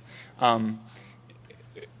address this.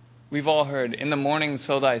 We've all heard, in the morning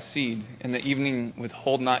sow thy seed, in the evening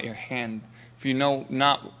withhold not your hand, for you know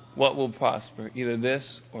not what will prosper, either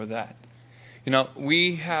this or that.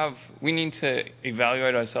 We need to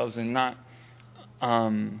evaluate ourselves and not,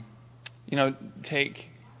 take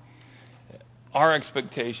our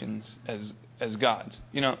expectations as God's.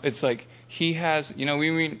 It's like He has,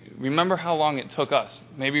 we remember how long it took us.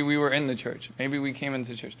 Maybe we were in the church. Maybe we came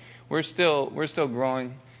into church. We're still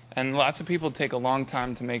growing, and lots of people take a long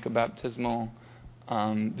time to make a baptismal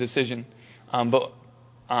decision. But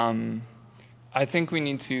I think we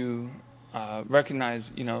need to recognize,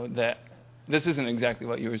 that this isn't exactly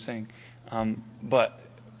what you were saying, but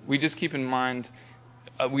we just keep in mind,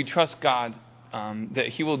 we trust God that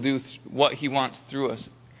He will do what He wants through us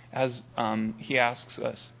as He asks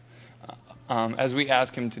us, as we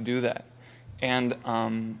ask Him to do that. And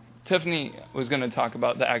Tiffany was going to talk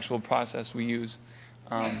about the actual process we use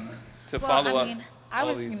to follow up. I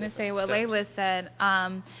was going to say what Layla said.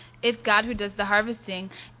 It's God who does the harvesting,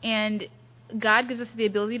 and God gives us the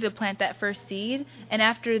ability to plant that first seed, and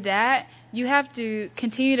after that, you have to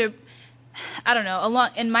continue to,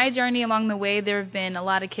 in my journey along the way, there have been a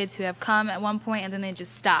lot of kids who have come at one point, and then they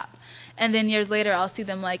just stop. And then years later, I'll see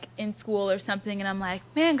them, like, in school or something, and I'm like,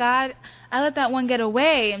 man, God, I let that one get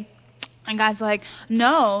away. And God's like,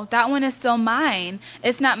 no, that one is still mine.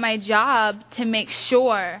 It's not my job to make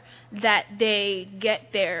sure that they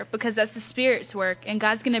get there, because that's the Spirit's work, and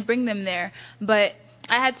God's going to bring them there. But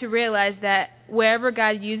I had to realize that wherever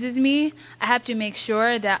God uses me, I have to make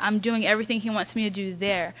sure that I'm doing everything He wants me to do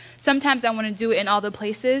there. Sometimes I want to do it in all the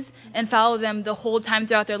places and follow them the whole time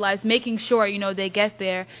throughout their lives, making sure, they get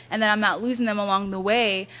there, and that I'm not losing them along the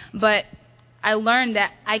way. But I learned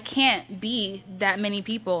that I can't be that many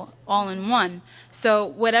people all in one. So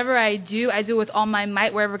whatever I do with all my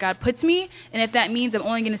might wherever God puts me. And if that means I'm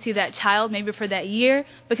only going to see that child maybe for that year,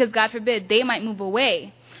 because God forbid, they might move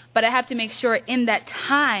away. But I have to make sure in that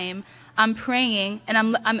time I'm praying and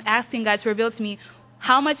I'm asking God to reveal to me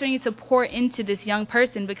how much do I need to pour into this young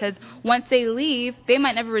person, because once they leave, they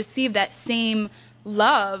might never receive that same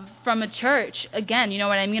love from a church again, you know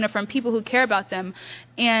what I mean, or from people who care about them.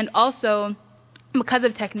 And also, because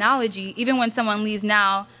of technology, even when someone leaves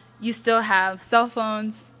now, you still have cell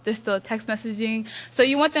phones, there's still text messaging. So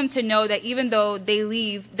you want them to know that even though they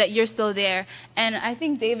leave, that you're still there. And I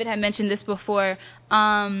think David had mentioned this before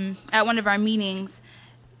at one of our meetings.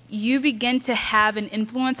 You begin to have an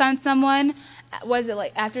influence on someone, was it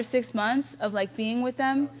like after 6 months of like being with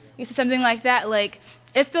them? You said something like that. Like,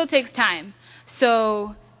 it still takes time.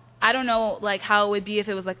 So I don't know like how it would be if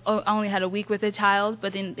it was like, oh, I only had a week with a child,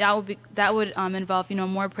 but then that would involve,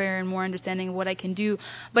 more prayer and more understanding of what I can do.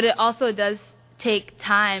 But it also does take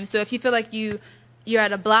time. So if you feel like you you're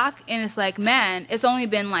at a block and it's like, man, it's only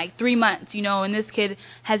been like 3 months, and this kid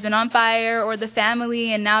has been on fire, or the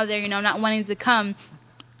family, and now they're, not wanting to come.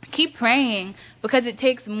 Keep praying, because it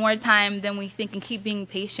takes more time than we think, and keep being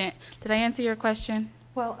patient. Did I answer your question?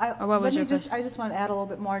 Well, I just want to add a little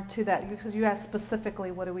bit more to that, because you asked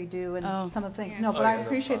specifically what do we do and some of the things. No, but I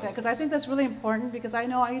appreciate that, because I think that's really important, because I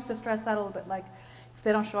know I used to stress that a little bit, like if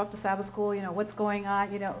they don't show up to Sabbath school, what's going on,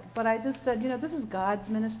 But I just said, this is God's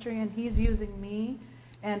ministry, and He's using me,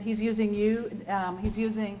 and He's using you, He's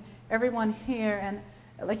using everyone here, and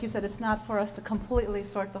like you said, it's not for us to completely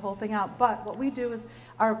sort the whole thing out. But what we do is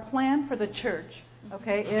our plan for the church,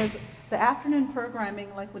 okay, is the afternoon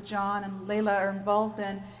programming, like what John and Layla are involved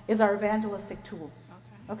in, is our evangelistic tool.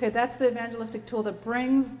 Okay, that's the evangelistic tool that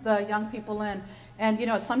brings the young people in. And,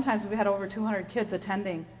 sometimes we've had over 200 kids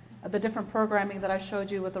attending the different programming that I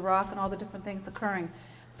showed you with the rock and all the different things occurring.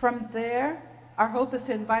 From there, our hope is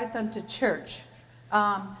to invite them to church.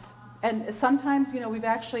 And sometimes, we've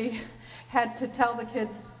actually had to tell the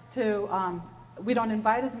kids to, we don't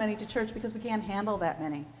invite as many to church because we can't handle that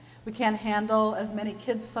many. We can't handle as many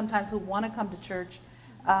kids sometimes who want to come to church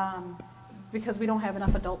because we don't have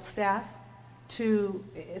enough adult staff to,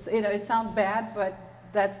 it sounds bad, but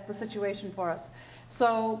that's the situation for us.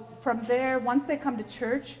 So from there, once they come to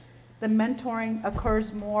church, the mentoring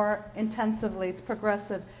occurs more intensively. It's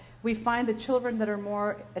progressive. We find the children that are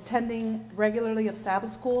more attending regularly of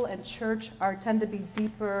Sabbath school and church tend to be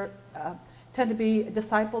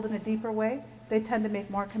discipled in a deeper way. They tend to make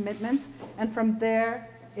more commitments. And from there,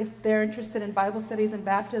 if they're interested in Bible studies and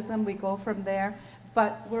baptism, we go from there.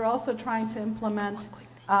 But we're also trying to implement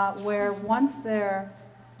where once they're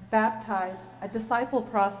baptized, a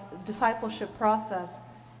discipleship process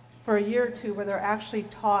for a year or two where they're actually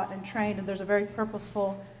taught and trained, and there's a very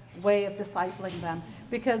purposeful way of discipling them.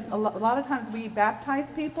 Because a lot of times we baptize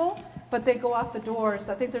people, but they go out the doors.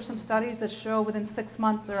 I think there's some studies that show within 6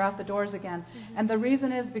 months they're out the doors again. And the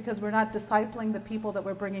reason is because we're not discipling the people that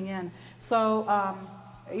we're bringing in. So,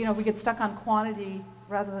 we get stuck on quantity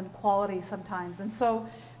rather than quality sometimes. And so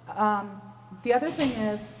the other thing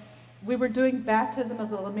is we were doing baptism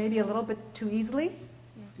maybe a little bit too easily.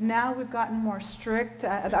 Now we've gotten more strict.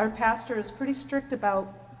 Our pastor is pretty strict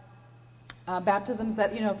about baptisms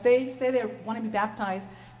that, if they say they want to be baptized,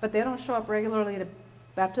 but they don't show up regularly to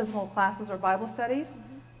baptismal classes or Bible studies,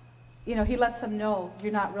 he lets them know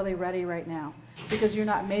you're not really ready right now because you're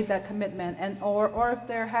not made that commitment. And or if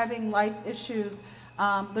they're having life issues,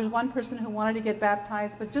 there's one person who wanted to get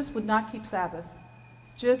baptized but just would not keep Sabbath.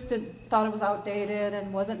 Just thought it was outdated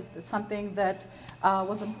and wasn't something that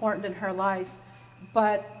was important in her life,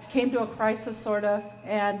 but came to a crisis sort of,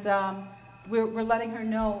 and we're letting her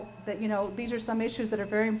know that these are some issues that are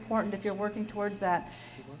very important if you're working towards that.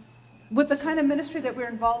 With the kind of ministry that we're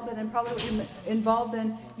involved in, and probably what you're involved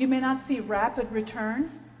in, you may not see rapid return.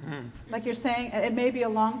 Like you're saying, it may be a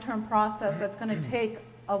long-term process that's going to take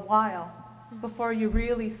a while before you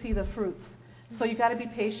really see the fruits. So you got to be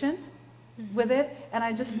patient with it. And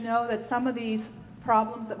I just know that some of these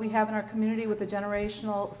problems that we have in our community with the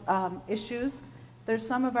generational issues, there's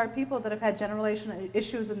some of our people that have had generational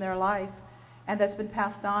issues in their life, and that's been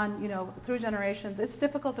passed on, through generations. It's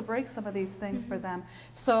difficult to break some of these things for them.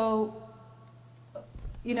 So,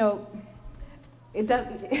 there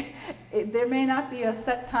may not be a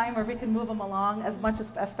set time where we can move them along as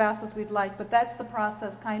fast as we'd like, but that's the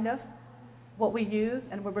process, kind of, what we use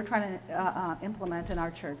and what we're trying to implement in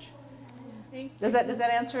our church. Does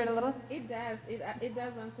that answer it a little? It does. It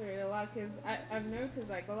does answer it a lot, because I've noticed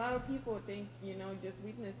like a lot of people think just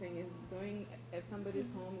witnessing is going at somebody's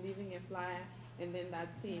home, leaving a flyer, and then that's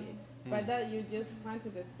it. But that you just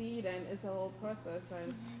planted a seed, and it's a whole process.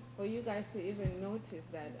 And for you guys to even notice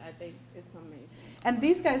that, I think it's amazing. And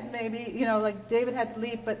these guys maybe like David had to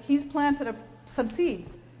leave, but he's planted some seeds.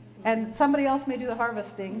 And somebody else may do the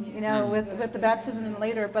harvesting, with the baptism and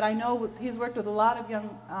later. But I know he's worked with a lot of young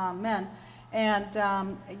men. And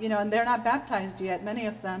and they're not baptized yet, many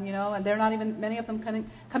of them, and they're not even many of them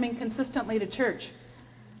coming consistently to church.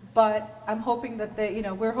 But I'm hoping that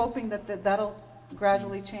we're hoping that that'll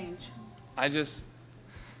gradually change. I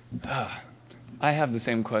have the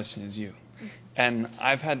same question as you, and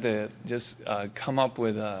I've had to just come up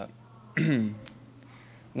with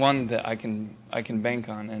one that I can bank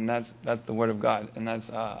on, and that's the Word of God, and that's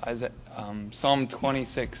Psalm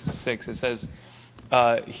 26:6. It says,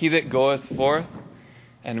 he that goeth forth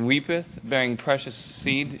and weepeth, bearing precious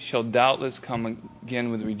seed, shall doubtless come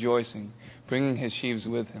again with rejoicing, bringing his sheaves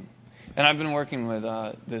with him. And I've been working with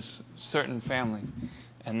this certain family,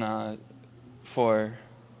 and for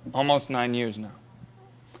almost 9 years now.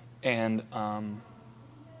 And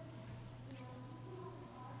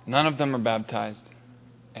none of them are baptized,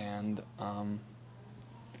 and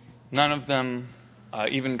none of them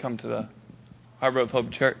even come to the Harbor of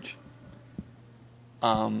Hope Church.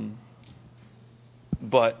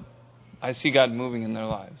 But I see God moving in their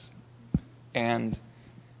lives, and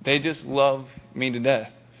they just love me to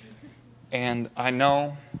death. And I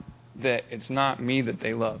know that it's not me that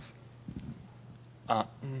they love.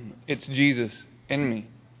 It's Jesus in me.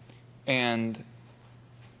 And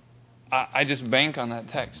I just bank on that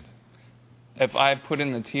text. If I put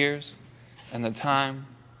in the tears and the time,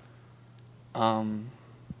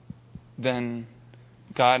 then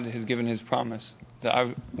God has given His promise that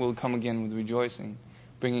I will come again with rejoicing,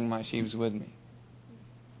 bringing my sheaves with me.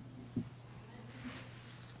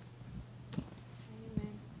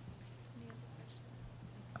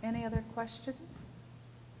 Any other questions?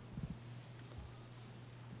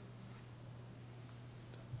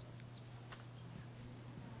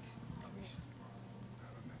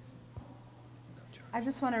 I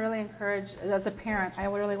just want to really encourage, as a parent, I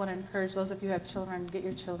really want to encourage those of you who have children, get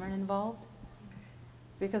your children involved.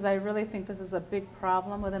 Because I really think this is a big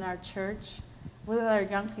problem within our church. We let our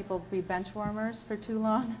young people be bench warmers for too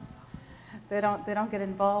long. They don't get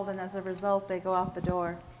involved, and as a result, they go out the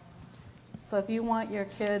door. So if you want your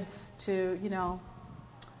kids to,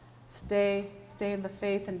 stay in the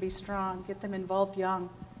faith and be strong, get them involved young.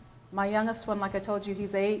 My youngest one, like I told you,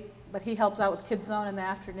 he's 8, but he helps out with Kids Zone in the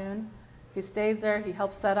afternoon. He stays there, he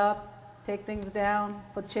helps set up, take things down,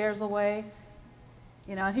 put chairs away,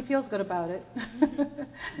 and he feels good about it.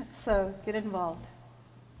 So get involved.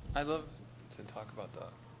 I'd love to talk about the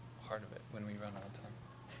heart of it when we run out of time.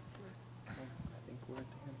 I think we're at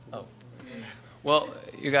the end. Oh. Well,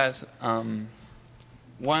 you guys,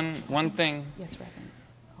 one thing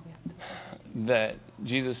that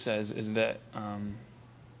Jesus says is that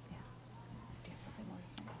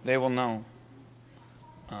they will know.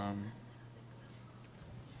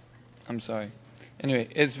 I'm sorry. Anyway,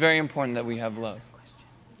 it's very important that we have love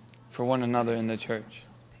for one another in the church.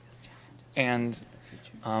 And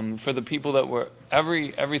for the people that were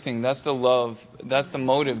everything, that's the love, that's the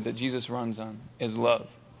motive that Jesus runs on, is love.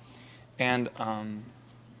 And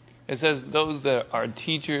it says those that are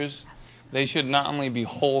teachers, they should not only be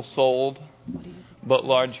whole-souled, but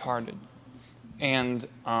large-hearted. And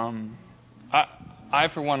I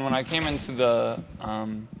for one, when I came into the,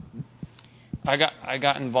 I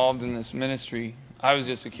got involved in this ministry. I was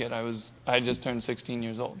just a kid. I had just turned 16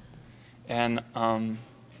 years old, and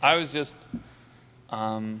I was just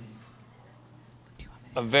a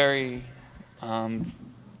very kind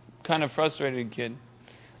of frustrated kid.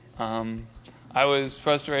 I was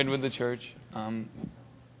frustrated with the church.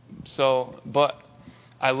 But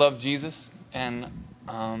I loved Jesus, and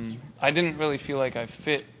I didn't really feel like I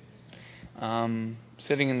fit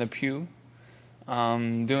sitting in the pew,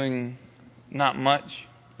 doing not much,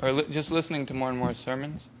 or just listening to more and more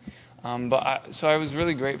sermons. So I was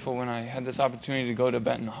really grateful when I had this opportunity to go to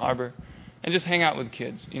Benton Harbor and just hang out with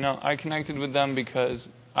kids. I connected with them because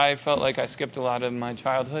I felt like I skipped a lot of my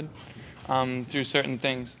childhood through certain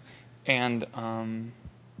things. And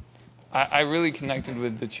I really connected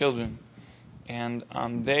with the children. And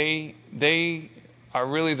they are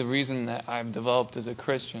really the reason that I've developed as a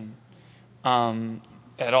Christian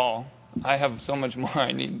at all. I have so much more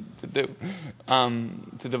I need to do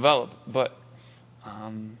to develop. But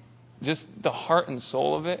just the heart and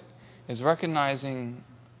soul of it is recognizing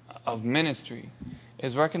of ministry,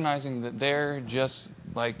 is recognizing that they're just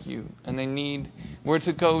like you. And we're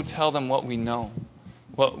to go tell them what we know,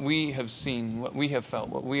 what we have seen, what we have felt,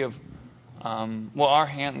 what our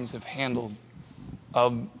hands have handled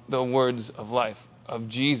of the words of life, of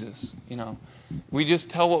Jesus. We just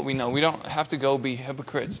tell what we know. We don't have to go be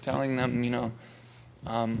hypocrites telling them,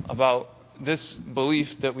 about this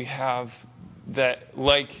belief that we have that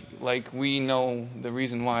like we know the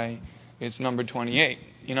reason why it's number 28.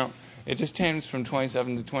 It just changed from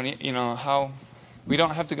 27 to 28. How we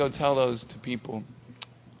don't have to go tell those to people.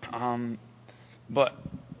 But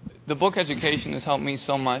the book Education has helped me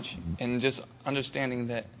so much in just understanding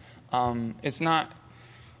that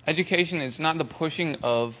education is not the pushing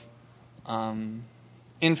of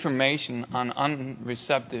information on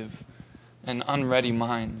unreceptive and unready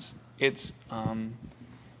minds. It's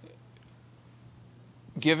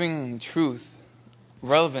giving truth,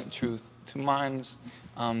 relevant truth, to minds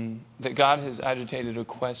that God has agitated or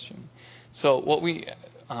questioned. So what we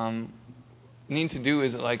need to do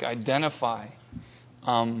is identify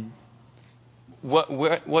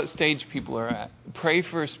what stage people are at. Pray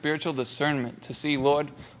for spiritual discernment to see,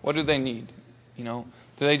 Lord, what do they need? Do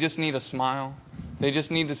they just need a smile? They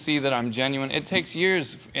just need to see that I'm genuine. It takes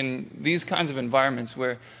years in these kinds of environments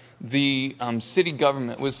where the city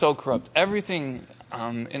government was so corrupt. Everything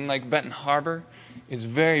in like Benton Harbor is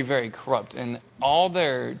very, very corrupt, and all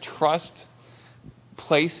their trust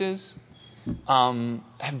places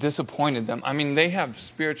have disappointed them. I mean, they have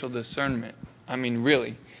spiritual discernment. I mean,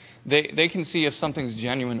 really. They can see if something's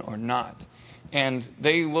genuine or not. And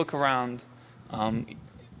they look around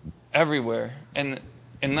everywhere. And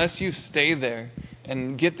unless you stay there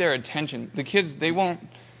and get their attention, the kids, they won't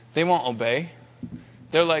obey.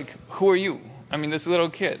 They're like, who are you? I mean, this little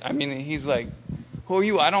kid. I mean, he's like, who are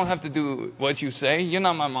you? I don't have to do what you say. You're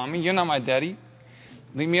not my mommy. You're not my daddy.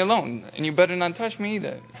 Leave me alone. And you better not touch me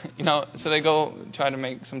either. So they go try to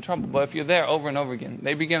make some trouble. But if you're there over and over again,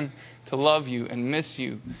 they begin to love you and miss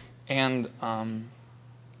you. And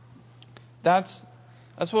that's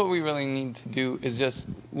what we really need to do, is just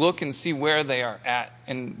look and see where they are at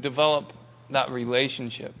and develop that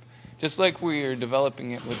relationship. Just like we are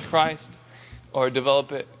developing it with Christ or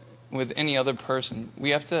develop it with any other person.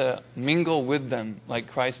 We have to mingle with them like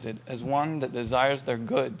Christ did, as one that desires their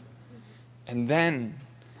good. And then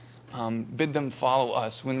bid them follow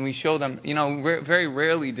us. When we show them, very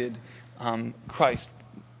rarely did Christ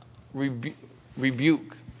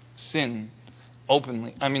rebuke sin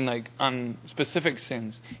openly. I mean, like on specific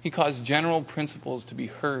sins. He caused general principles to be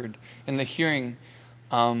heard in the hearing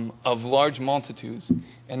of large multitudes.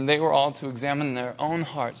 And they were all to examine their own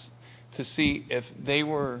hearts to see if they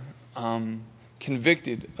were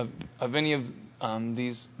convicted of any of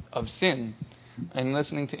these, of sin, and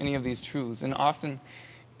listening to any of these truths. And often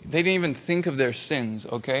they didn't even think of their sins,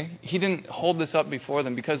 okay? He didn't hold this up before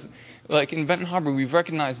them because, like in Benton Harbor, we've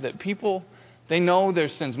recognized that people, they know their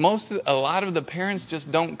sins. A lot of the parents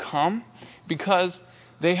just don't come because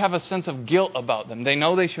they have a sense of guilt about them. They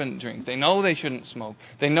know they shouldn't drink. They know they shouldn't smoke.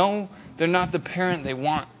 They know they're not the parent they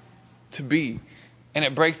want to be, and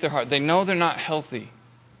it breaks their heart. They know they're not healthy,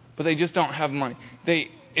 but they just don't have money.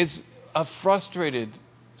 It's a frustrated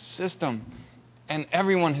system, and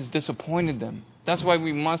everyone has disappointed them. That's why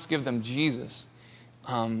we must give them Jesus,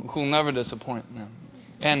 who'll never disappoint them.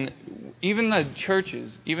 And even the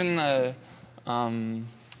churches, even the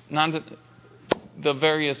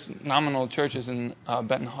various nominal churches in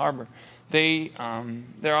Benton Harbor,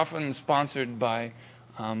 they're often sponsored by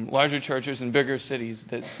larger churches in bigger cities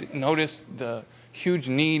that notice the huge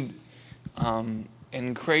need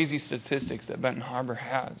and crazy statistics that Benton Harbor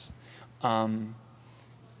has.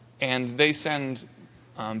 And they send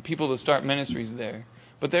people to start ministries there.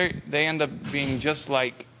 But they end up being just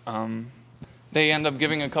like, they end up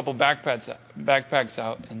giving a couple backpacks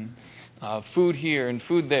out and food here and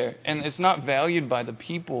food there. And it's not valued by the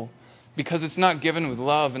people because it's not given with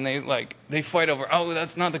love. And they fight over, oh,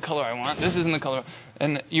 that's not the color I want. This isn't the color.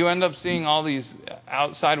 And you end up seeing all these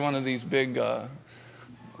outside one of these big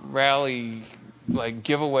rally,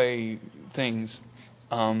 giveaway things.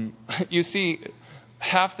 You see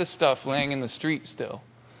half the stuff laying in the street still,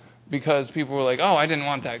 because people were like, oh, I didn't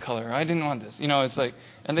want that color. I didn't want this. It's like,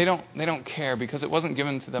 and they don't care because it wasn't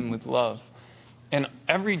given to them with love. And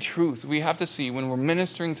every truth we have to see when we're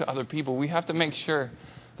ministering to other people, we have to make sure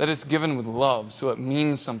that it's given with love so it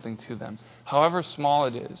means something to them, however small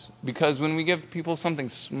it is. Because when we give people something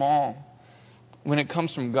small, when it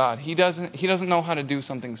comes from God, He doesn't know how to do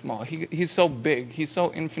something small. He's so big, He's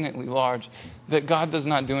so infinitely large that God does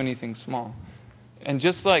not do anything small. And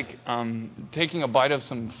just like taking a bite of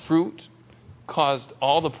some fruit caused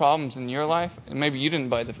all the problems in your life, and maybe you didn't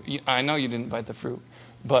bite I know you didn't bite the fruit,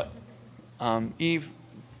 but Eve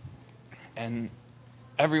and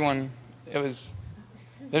everyone,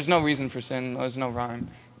 there's no reason for sin, there's no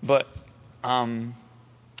rhyme, but and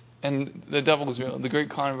the devil is real, the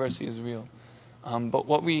great controversy is real. But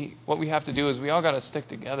what we have to do is we all got to stick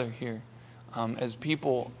together here as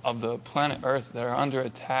people of the planet Earth that are under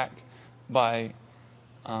attack by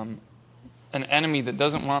an enemy that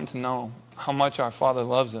doesn't want to know how much our Father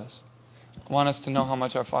loves us, want us to know how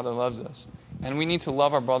much our Father loves us. And we need to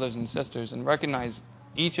love our brothers and sisters and recognize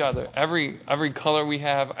each other, every color we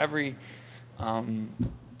have, every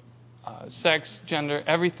sex, gender,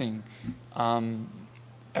 everything,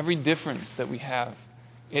 every difference that we have.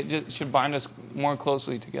 It just should bind us more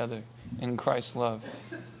closely together in Christ's love.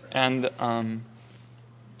 And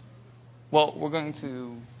we're going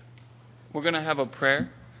to have a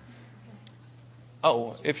prayer.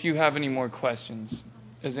 Oh, if you have any more questions.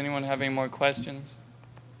 Does anyone have any more questions?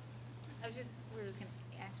 We're just going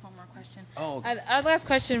to ask one more question. Oh, okay. Our last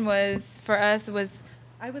question was, for us,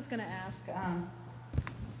 I was going to ask,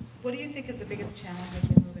 what do you think is the biggest challenge as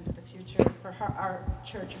we move into the future for our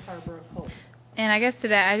church, Harbor of Hope? And I guess to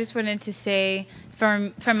that, I just wanted to say,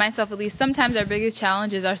 for myself at least, sometimes our biggest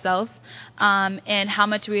challenge is ourselves, and how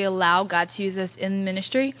much we allow God to use us in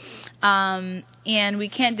ministry. And we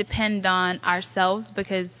can't depend on ourselves,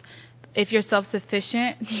 because if you're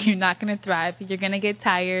self-sufficient, you're not going to thrive. You're going to get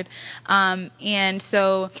tired. And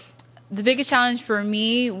so the biggest challenge for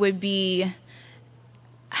me would be,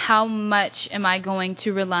 how much am I going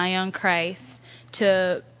to rely on Christ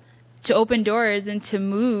to open doors and to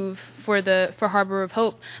move for Harbor of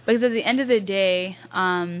Hope? Because at the end of the day,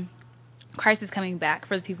 Christ is coming back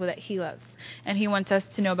for the people that he loves, and he wants us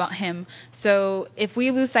to know about him. So if we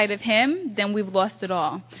lose sight of him, then we've lost it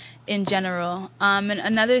all in general. And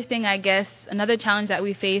another thing, I guess, another challenge that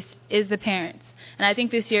we face is the parents. And I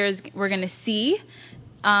think this year we're going to see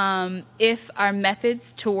if our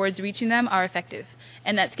methods towards reaching them are effective.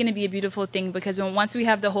 And that's going to be a beautiful thing, because once we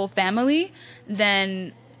have the whole family,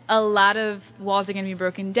 then a lot of walls are going to be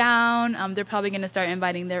broken down. They're probably going to start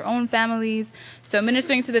inviting their own families. So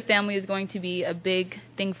ministering to the family is going to be a big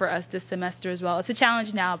thing for us this semester as well. It's a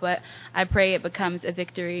challenge now, but I pray it becomes a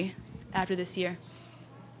victory after this year.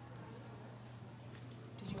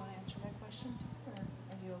 Did you want to answer that question? Or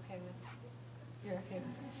are you okay with you're okay with it?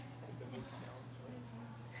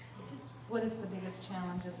 What is the biggest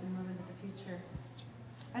challenge as we move into the future?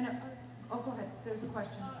 I know. Oh, go ahead. There's a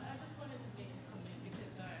question. I just wanted to make a comment,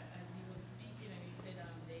 because as he was speaking and he said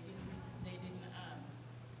they didn't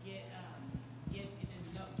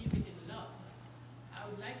give it in love. I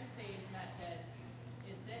would like to say it's not that.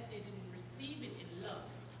 It's that they didn't receive it in love,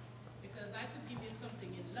 because I could give you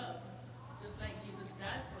something in love, just like Jesus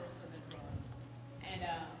died for us on the cross, and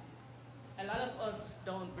a lot of us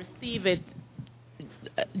don't receive it,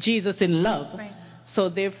 Jesus in love. Right. So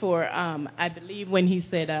therefore, I believe when he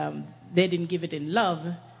said they didn't give it in love,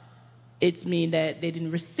 it means that they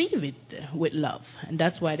didn't receive it with love. And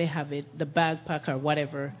that's why they have it, the backpack or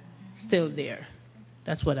whatever, still there.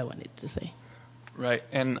 That's what I wanted to say. Right.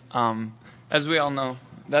 And as we all know,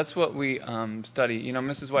 that's what we study. You know,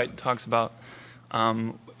 Mrs. White talks about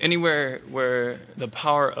anywhere where the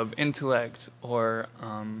power of intellect or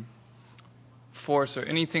force or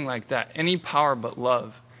anything like that, any power but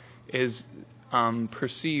love is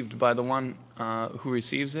perceived by the one who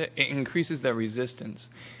receives it, it increases their resistance.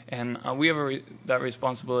 And we have that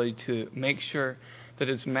responsibility to make sure that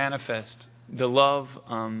it's manifest. The love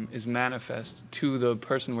is manifest to the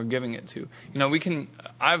person we're giving it to. You know,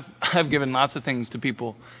 I've given lots of things to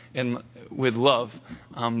people with love,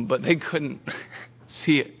 but they couldn't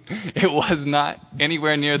see it. It was not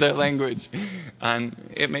anywhere near their language, and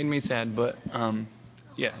it made me sad. But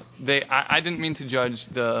yeah, I didn't mean to judge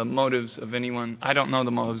the motives of anyone. I don't know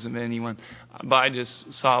the motives of anyone, but I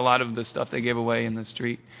just saw a lot of the stuff they gave away in the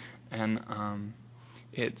street, and I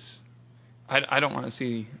don't want to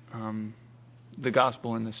see the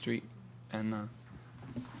gospel in the street. And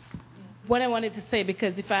what I wanted to say,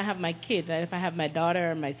 because if I have my kid, if I have my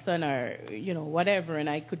daughter or my son or whatever, and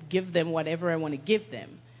I could give them whatever I want to give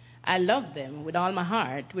them, I love them with all my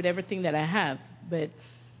heart, with everything that I have, but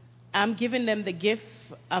I'm giving them the gift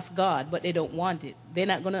of God, but they don't want it. They're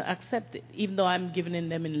not going to accept it, even though I'm giving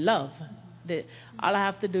them in love. All I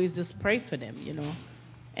have to do is just pray for them,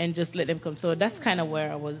 and just let them come. So that's kind of where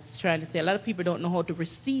I was trying to say. A lot of people don't know how to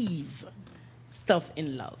receive stuff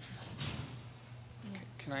in love.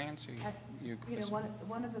 Can I answer your question?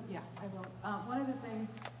 One of the I will. One of the things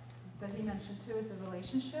that he mentioned too is the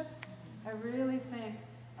relationship. I really think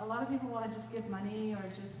a lot of people want to just give money or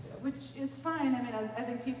which is fine. I mean, I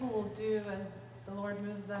think people will do as the Lord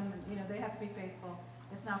moves them. And, they have to be faithful.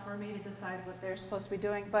 It's not for me to decide what they're supposed to be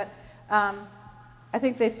doing. But I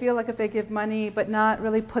think they feel like if they give money but not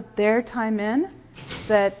really put their time in,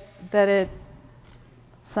 that it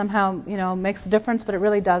somehow makes a difference, but it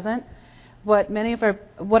really doesn't. What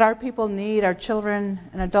our people need, our children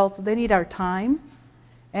and adults, they need our time,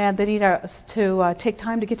 and they need us to take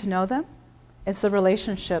time to get to know them. It's the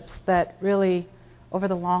relationships that really, over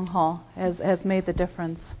the long haul, has made the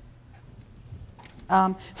difference.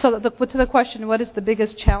 So to the question, what is the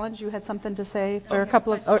biggest challenge? You had something to say for a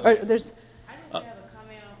couple of, or there's. I just have a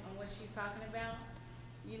comment on what she's talking about.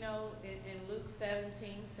 In Luke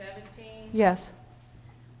 17:17. Yes.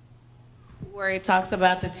 Where it talks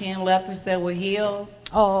about the 10 lepers that were healed.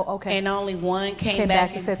 Oh, okay. And only one came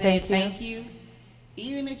back and said thank you.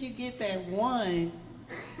 Even if you get that one,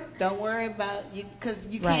 don't worry about you, because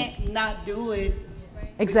you can't not do it.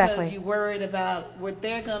 Exactly. Because you're worried about what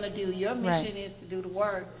they're going to do. Your mission is to do the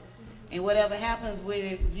work, and whatever happens with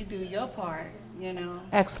it, you do your part.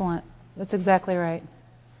 Excellent. That's exactly right.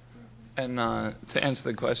 And to answer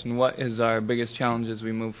the question, what is our biggest challenge as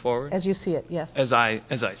we move forward? As you see it, yes. As I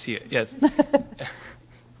see it, yes.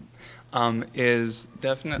 Is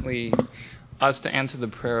definitely us to answer the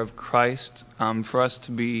prayer of Christ, for us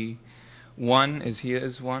to be one as He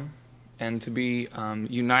is one, and to be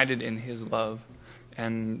united in His love,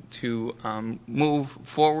 and to move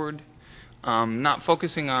forward, not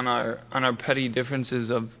focusing on our petty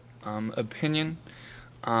differences of opinion,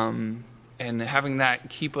 and having that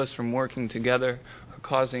keep us from working together or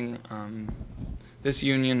causing this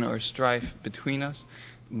union or strife between us,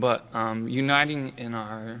 but uniting in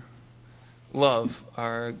our love,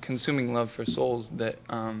 our consuming love for souls that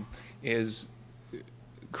is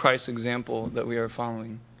Christ's example that we are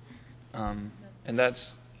following. And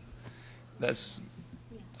that's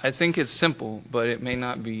I think it's simple, but it may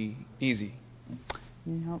not be easy.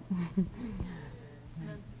 No.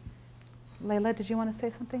 Layla, did you want to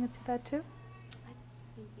say something to that too?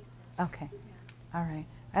 Okay. All right.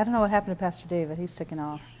 I don't know what happened to Pastor David. He's taken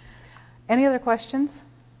off. Any other questions?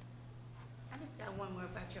 I just got one more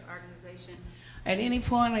about your organization. At any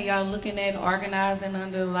point, are y'all looking at organizing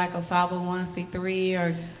under like a 501c3,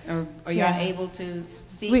 or are y'all able to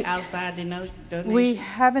seek outside donations? We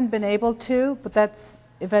haven't been able to, but that's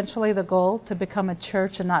eventually the goal, to become a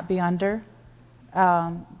church and not be under.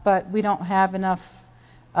 But we don't have enough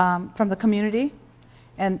from the community,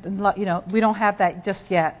 and we don't have that just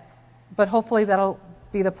yet. But hopefully that'll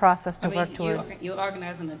be the process to work towards. You're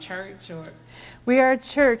organizing a church, or? We are a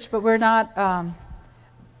church, but we're not.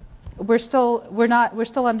 We're still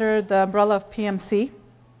under the umbrella of PMC.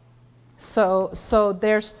 So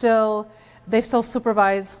they still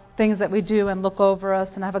supervise things that we do and look over us,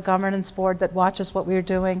 and have a governance board that watches what we're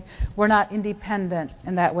doing. We're not independent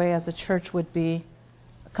in that way as a church would be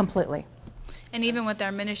completely. And even with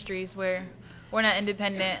our ministries, we're not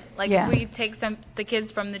independent. Like if we take the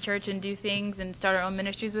kids from the church and do things and start our own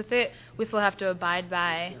ministries with it, we still have to abide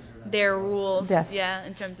by their rules. Yes. Yeah,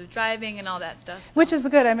 in terms of driving and all that stuff. Which is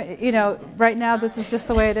good. I mean, right now this is just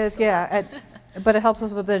the way it is. Yeah. But it helps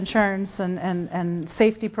us with the insurance and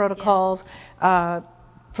safety protocols for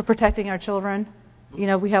protecting our children.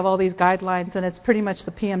 We have all these guidelines, and it's pretty much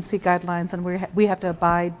the PMC guidelines, and we have to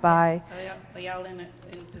abide by. Are y'all in a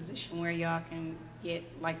position where y'all can get,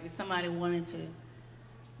 like, if somebody wanted to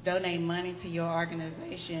donate money to your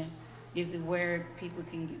organization, is it where people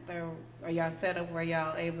can get their, are y'all set up where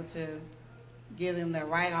y'all able to give them their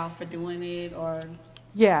write-off for doing it, or?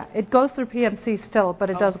 Yeah, it goes through PMC still, but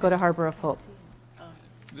it does go to Harbor of Hope.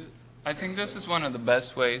 I think this is one of the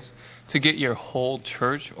best ways to get your whole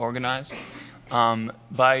church organized,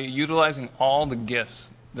 by utilizing all the gifts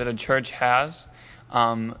that a church has.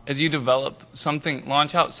 As you develop something,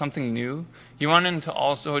 launch out something new, you run into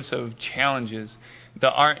all sorts of challenges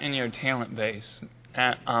that aren't in your talent base.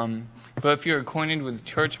 But if you're acquainted with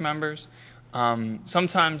church members,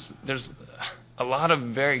 sometimes there's a lot of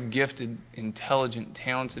very gifted, intelligent,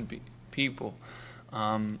 talented people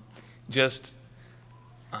aren't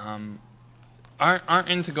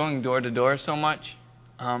into going door to door so much,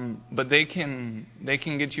 but they can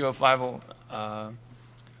get you a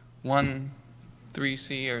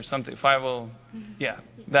 501(c) or something, 50,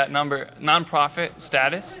 that number, nonprofit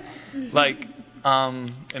status, like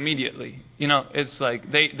immediately. It's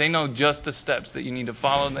like they know just the steps that you need to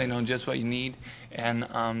follow. They know just what you need,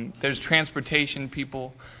 and there's transportation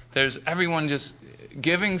people. There's everyone just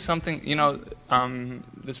giving something.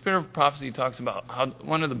 The Spirit of Prophecy talks about how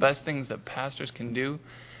one of the best things that pastors can do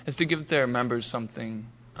is to give their members something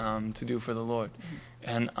to do for the Lord.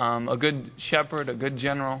 And a good shepherd, a good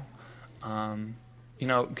general, can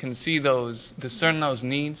see discern those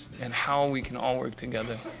needs and how we can all work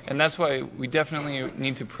together. And that's why we definitely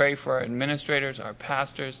need to pray for our administrators, our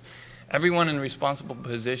pastors, everyone in responsible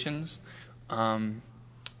positions,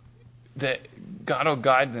 that God will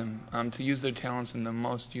guide them to use their talents in the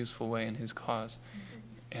most useful way in His cause.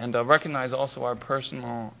 And recognize also our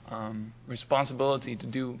personal responsibility to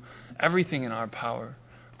do everything in our power.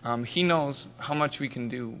 He knows how much we can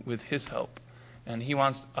do with His help, and He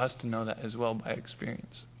wants us to know that as well by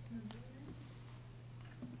experience.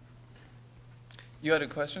 You had a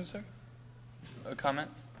question, sir? A comment?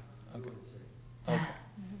 Okay.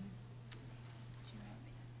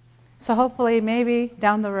 So hopefully, maybe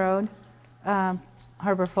down the road,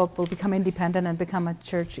 Harbor of Hope will become independent and become a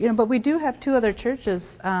church. But we do have 2 other churches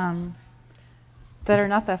that are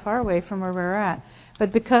not that far away from where we're at.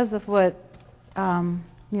 But because of what the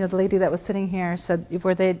lady that was sitting here said,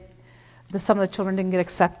 where some of the children didn't get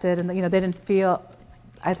accepted, and they didn't feel.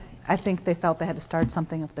 I think they felt they had to start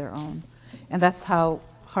something of their own, and that's how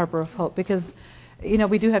Harbor of Hope. Because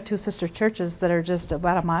we do have 2 sister churches that are just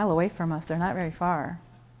about a mile away from us. They're not very far.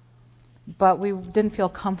 But we didn't feel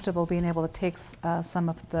comfortable being able to take some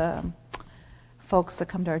of the folks that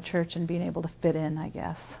come to our church and being able to fit in, I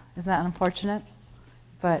guess. Isn't that unfortunate?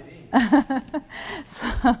 But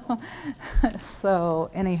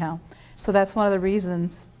so anyhow, so that's one of the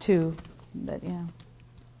reasons too that I'm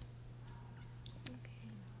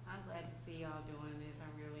glad to see y'all doing this. I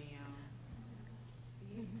really am.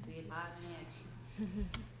 See a lot in action.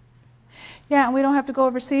 Yeah, and we don't have to go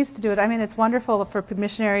overseas to do it. I mean, it's wonderful for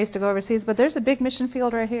missionaries to go overseas, but there's a big mission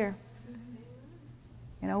field right here.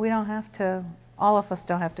 We don't have to. All of us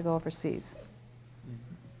don't have to go overseas.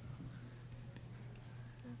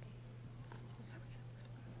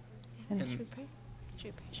 And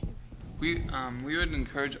we would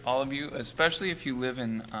encourage all of you, especially if you live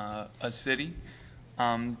in a city,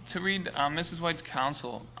 to read Mrs. White's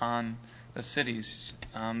counsel on the cities.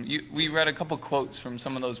 We read a couple quotes from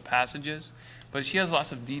some of those passages, but she has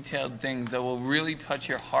lots of detailed things that will really touch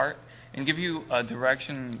your heart and give you a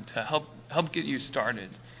direction to help get you started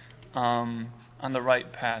on the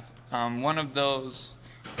right path. One of those,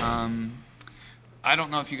 I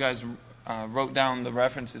don't know if you guys wrote down the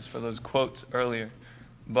references for those quotes earlier,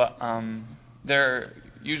 but they're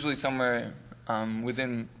usually somewhere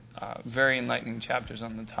within very enlightening chapters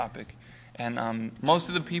on the topic. And most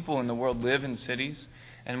of the people in the world live in cities,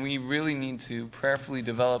 and we really need to prayerfully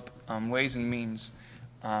develop ways and means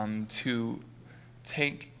to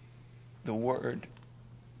take the word,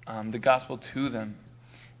 the gospel to them.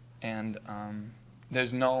 And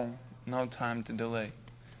there's no time to delay.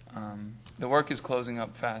 The work is closing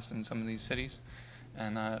up fast in some of these cities,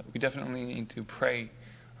 and we definitely need to pray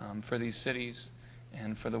for these cities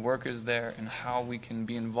and for the workers there and how we can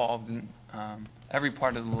be involved in every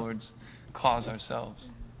part of the Lord's cause ourselves.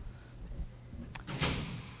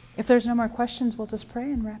 If there's no more questions, we'll just pray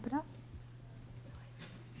and wrap it up.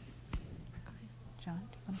 John,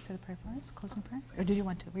 do you want to say the prayer for us? Closing prayer? Or do you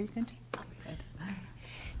want to? Were you going to? Good.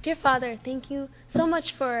 Dear Father, thank you so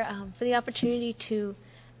much for the opportunity to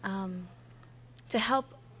help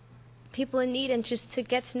people in need and just to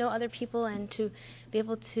get to know other people and to be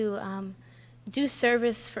able to do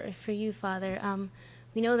service for you, Father.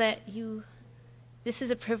 We know that this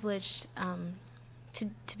is a privilege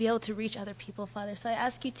to be able to reach other people, Father. So I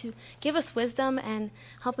ask you to give us wisdom and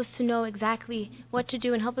help us to know exactly what to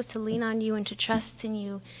do and help us to lean on you and to trust in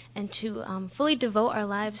you and to fully devote our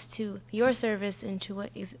lives to your service and to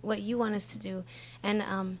what you want us to do.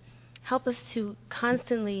 And help us to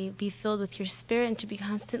constantly be filled with your Spirit and to be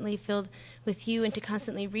constantly filled with you and to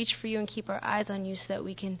constantly reach for you and keep our eyes on you so that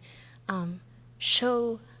we can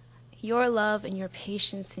show your love and your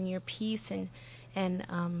patience and your peace and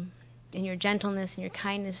your gentleness and your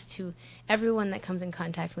kindness to everyone that comes in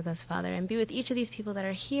contact with us, Father. And be with each of these people that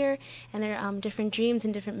are here and their different dreams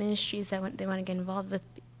and different ministries that they want to get involved with.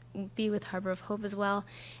 Be with Harbor of Hope as well.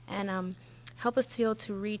 And help us to be able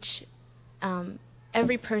to reach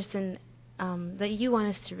every person that you want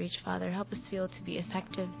us to reach, Father. Help us to be able to be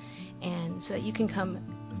effective and so that you can come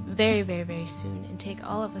very, very, very soon and take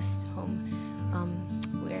all of us home.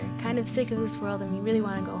 We're kind of sick of this world and we really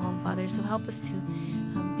want to go home, Father. So help us to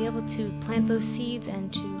be able to plant those seeds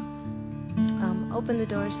and to open the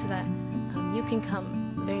doors so that you can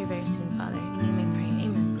come very, very soon, Father. In your name I pray.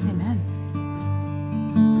 Amen. Amen.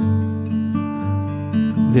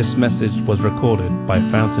 This message was recorded by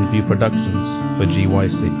Fountain View Productions for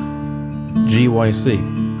GYC.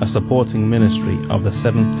 GYC, a supporting ministry of the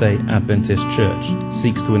Seventh-day Adventist Church,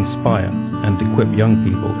 seeks to inspire and equip young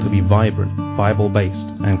people to be vibrant, Bible-based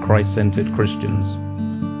and Christ-centered Christians.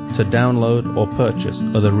 To download or purchase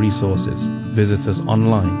other resources, visit us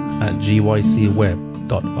online at gycweb.org.